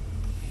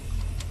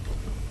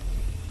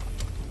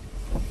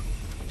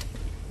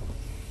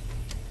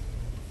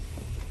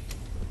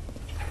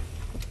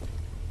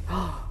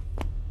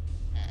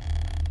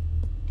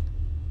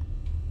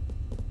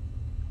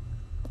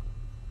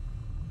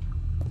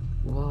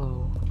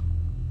 Whoa.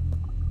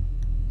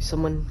 Is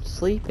someone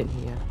sleeping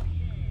here?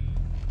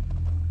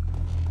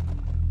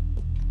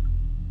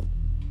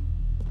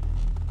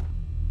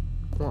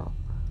 What?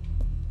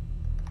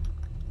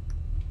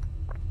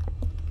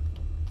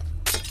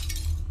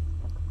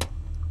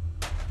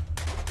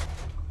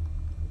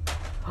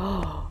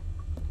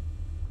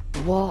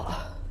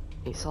 What?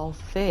 It's all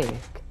fake.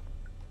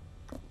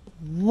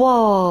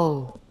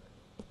 Whoa!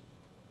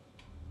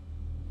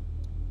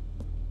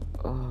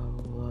 Oh,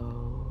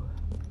 whoa.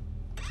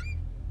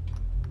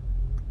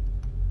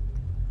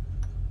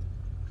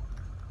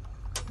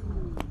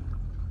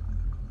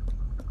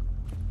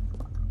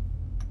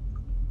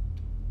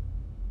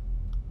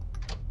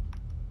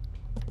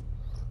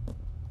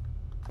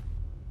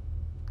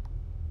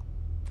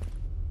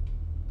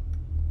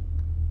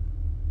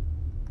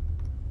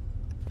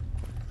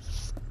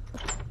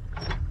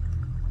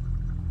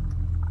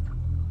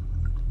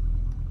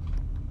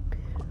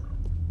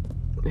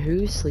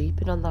 Who's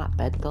sleeping on that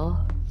bed though?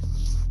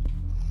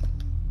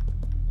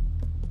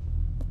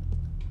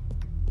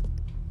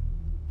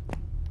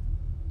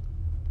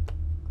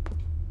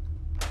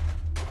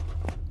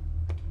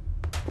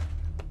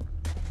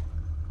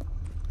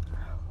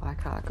 Why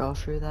can't I go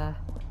through there?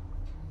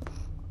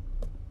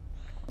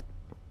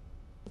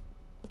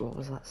 What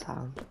was that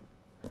sound?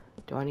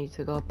 Do I need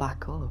to go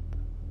back up?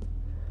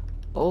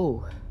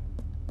 Oh.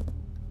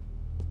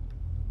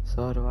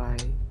 So do I.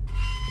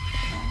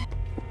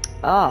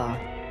 Ah.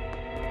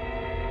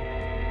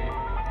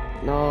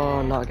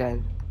 No, not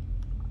again.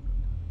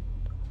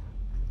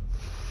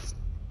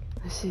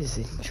 This is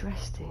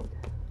interesting.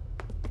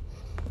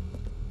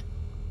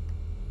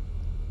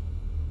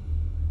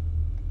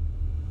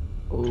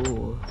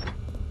 Ooh.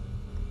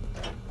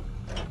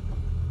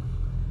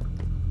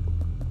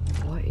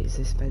 What is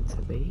this meant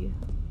to be?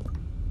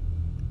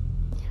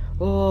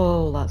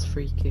 Oh, that's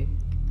freaky.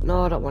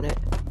 No, I don't want it.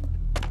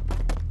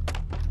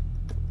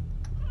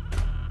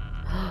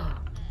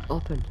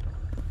 Open.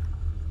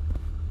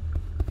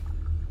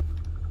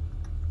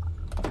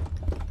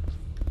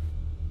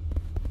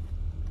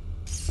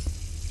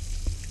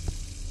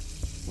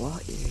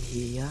 What is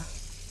here?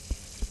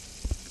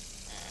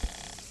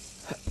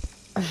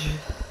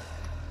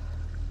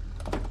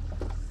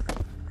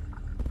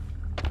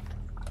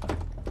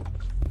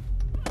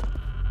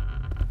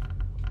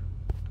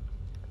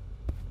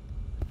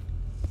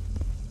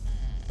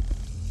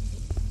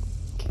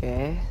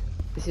 Okay,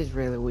 this is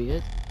really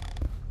weird.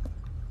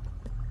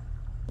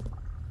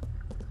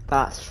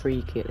 That's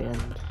freaky at the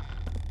end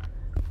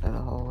of the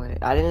hallway.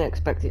 I didn't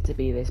expect it to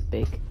be this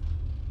big.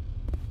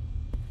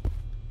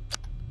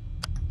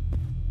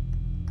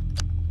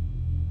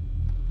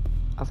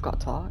 I've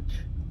got a torch.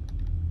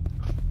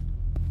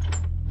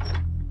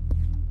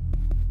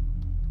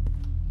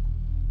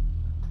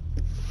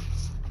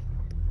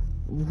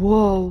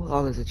 Whoa!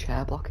 Oh, there's a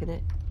chair blocking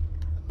it.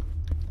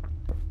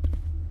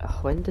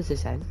 When does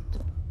this end?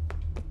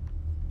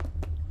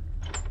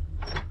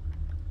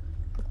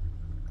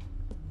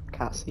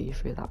 Can't see you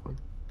through that one.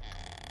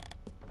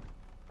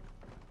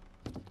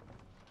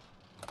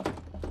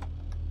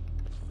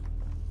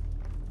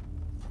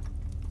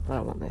 I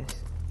don't want this.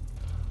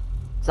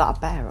 Is that a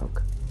bear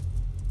hug?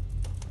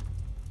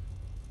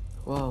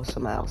 Whoa,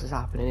 something else is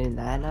happening in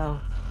there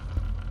now.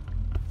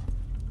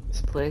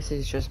 This place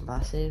is just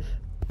massive.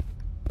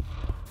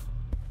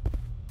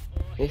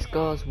 This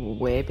goes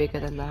way bigger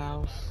than the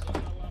house.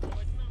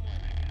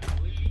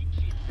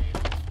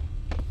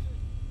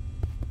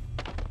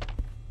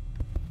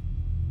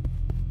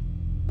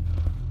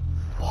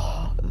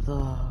 What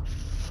the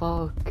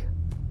fuck?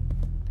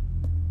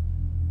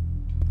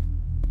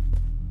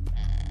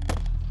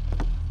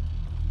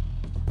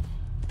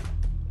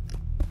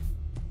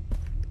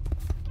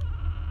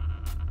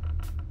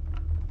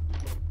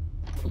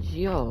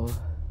 Yo.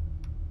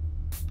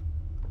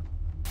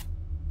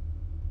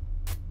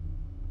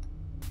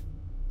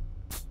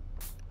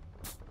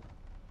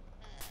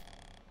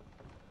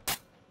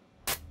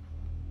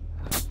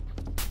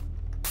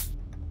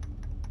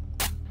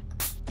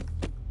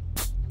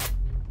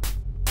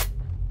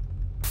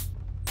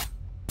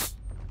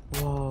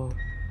 Whoa.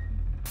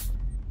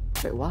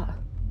 Wait, what?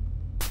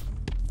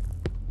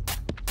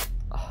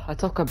 Oh, I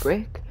took a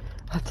brick.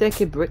 I've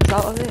taken bricks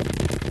out of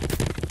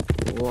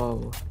it.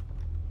 Whoa.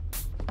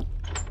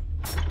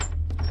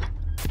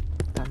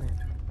 Damn it.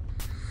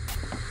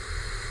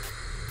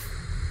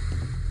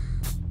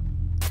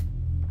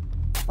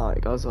 Oh,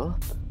 it goes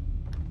up.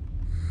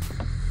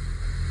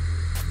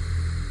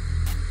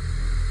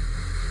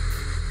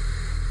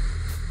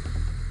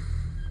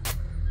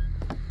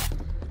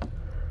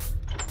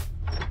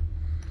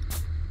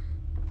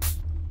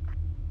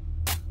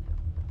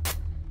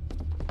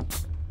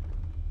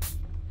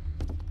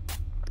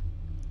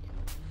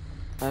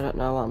 I don't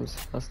know what I'm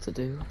supposed to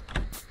do.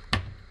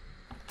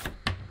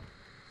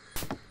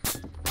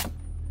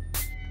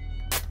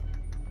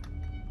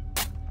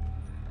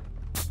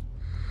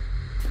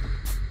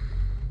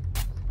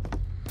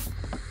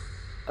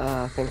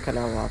 I think I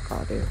know what I've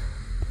got to do.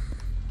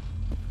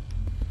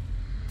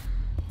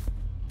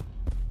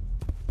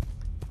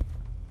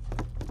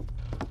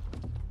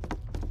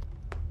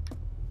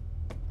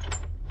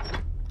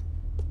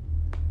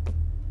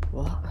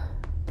 What?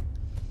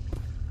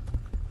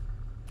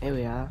 Here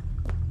we are.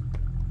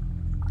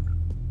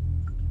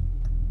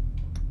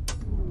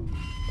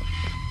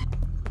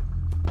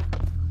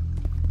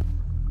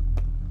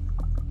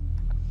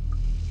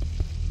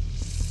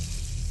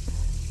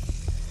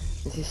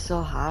 This is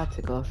so hard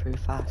to go through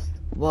fast.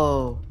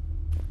 Whoa.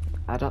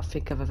 I don't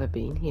think I've ever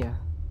been here.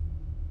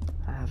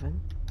 I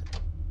haven't.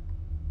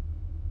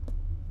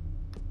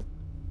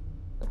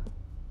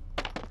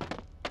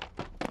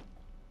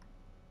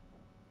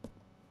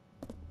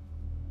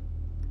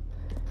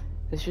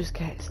 This just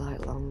gets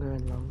like longer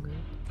and longer.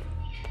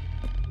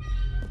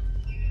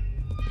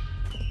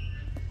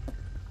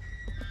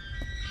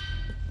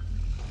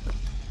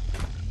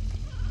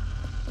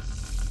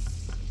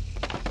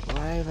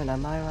 Where even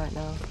am I right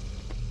now?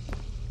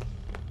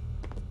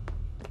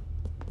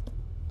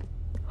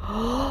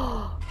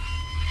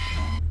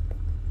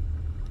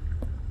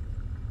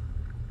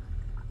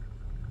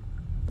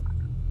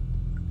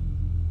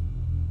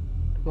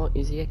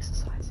 What is he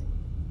exercising?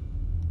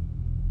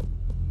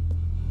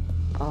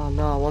 Oh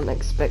no, I wasn't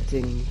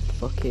expecting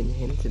fucking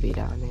him to be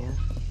down here.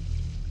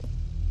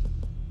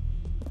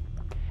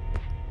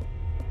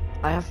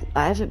 I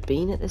haven't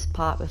been at this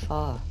part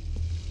before.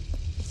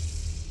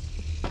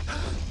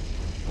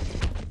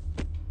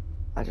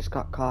 I just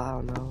got caught out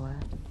of nowhere.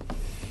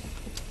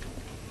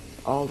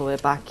 All the way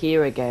back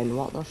here again,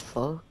 what the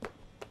fuck?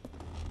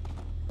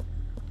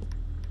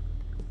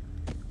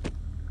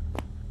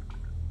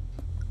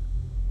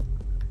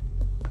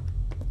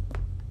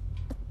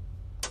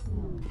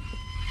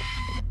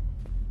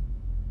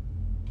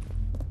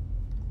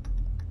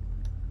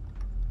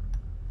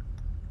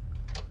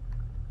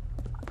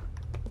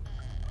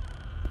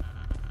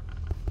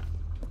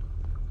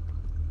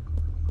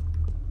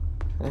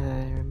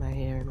 Am I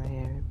here? Am I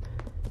here?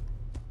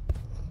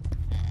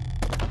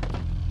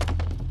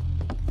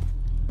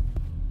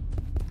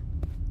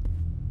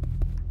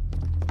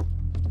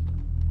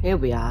 Here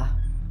we are.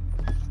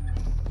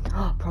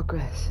 Oh,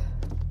 progress.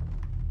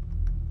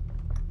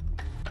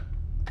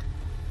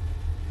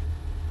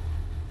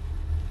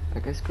 I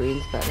guess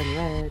green's better than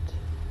red.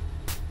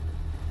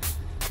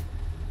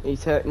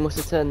 You must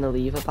have turned the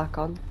lever back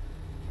on.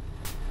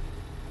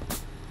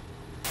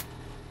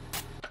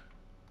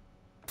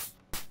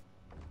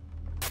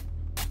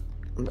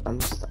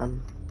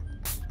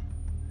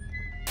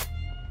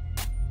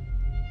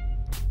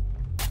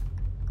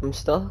 I'm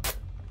stuck.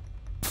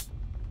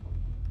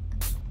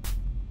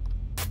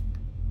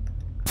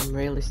 I'm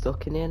really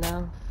stuck in here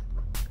now.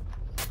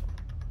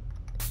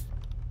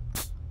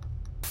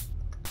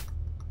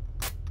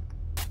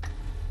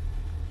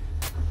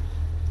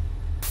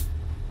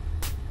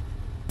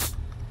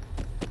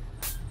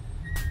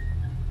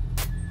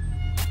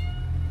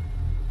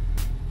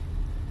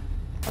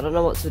 I don't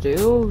know what to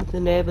do. The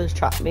neighbours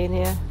trapped me in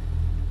here.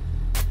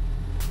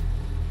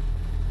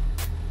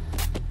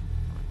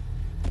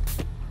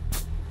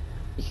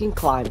 You can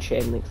climb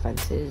chain link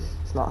fences.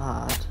 It's not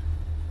hard.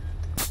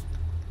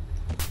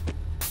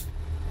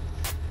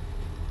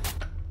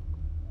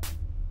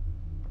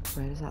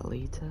 Where does that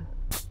lead to?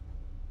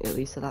 It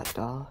leads to that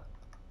door.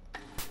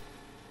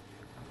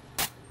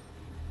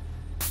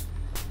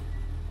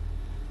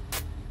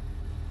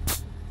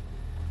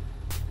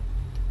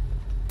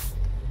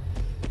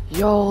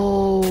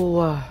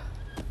 Yo!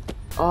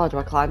 Oh, do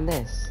I climb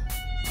this?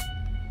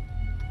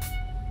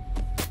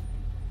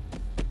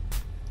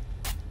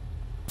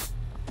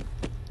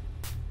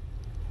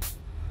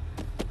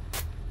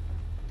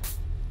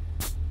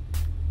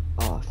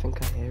 Oh, I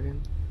think I hear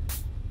him.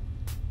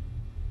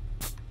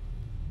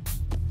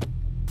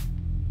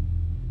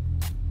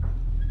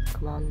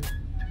 Come on.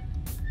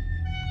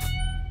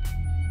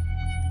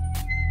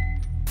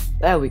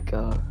 There we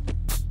go.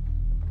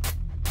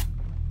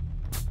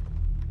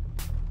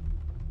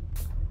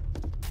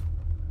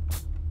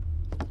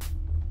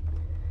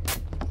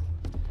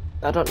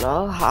 I don't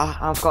know.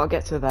 I've got to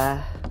get to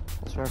there.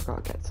 That's where I've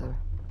got to get to.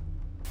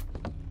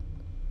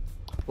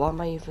 What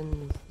am I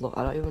even look?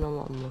 I don't even know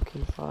what I'm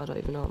looking for. I don't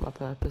even know what my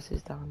purpose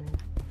is down here.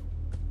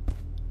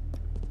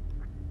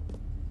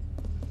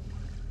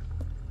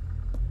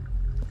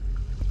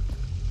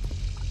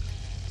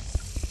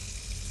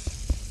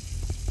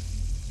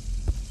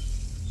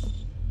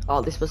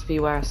 Oh, this must be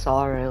where I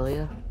saw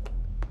earlier.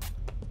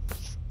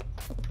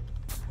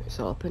 It's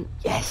open.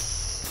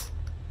 Yes!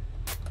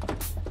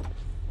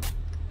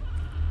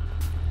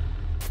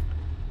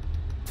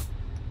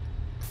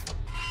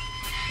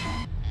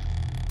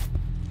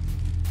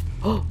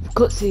 Oh,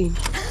 cutscene!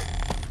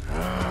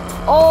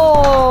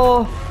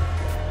 Oh!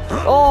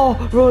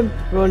 Oh, run,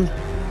 run!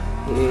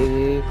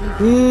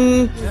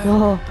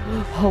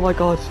 Oh my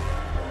god!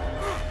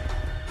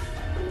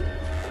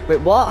 Wait,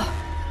 what?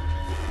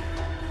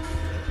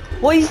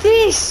 What is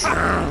this?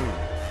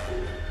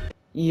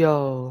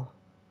 Yo.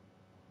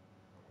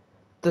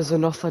 There's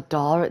another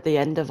door at the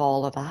end of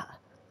all of that.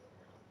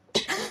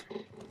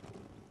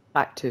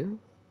 Act 2.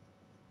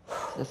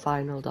 The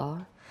final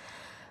door.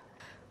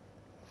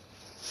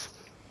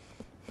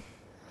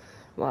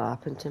 What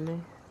happened to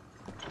me?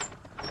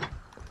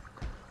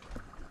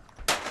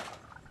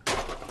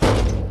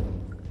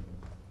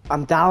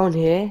 I'm down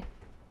here.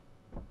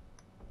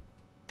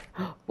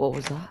 What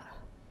was that?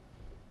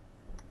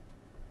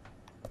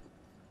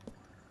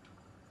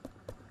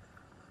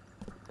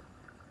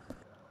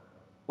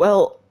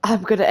 Well,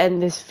 I'm gonna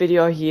end this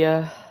video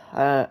here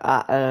at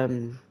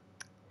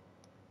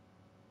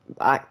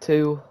Act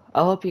 2.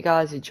 I hope you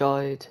guys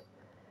enjoyed.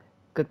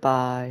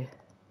 Goodbye.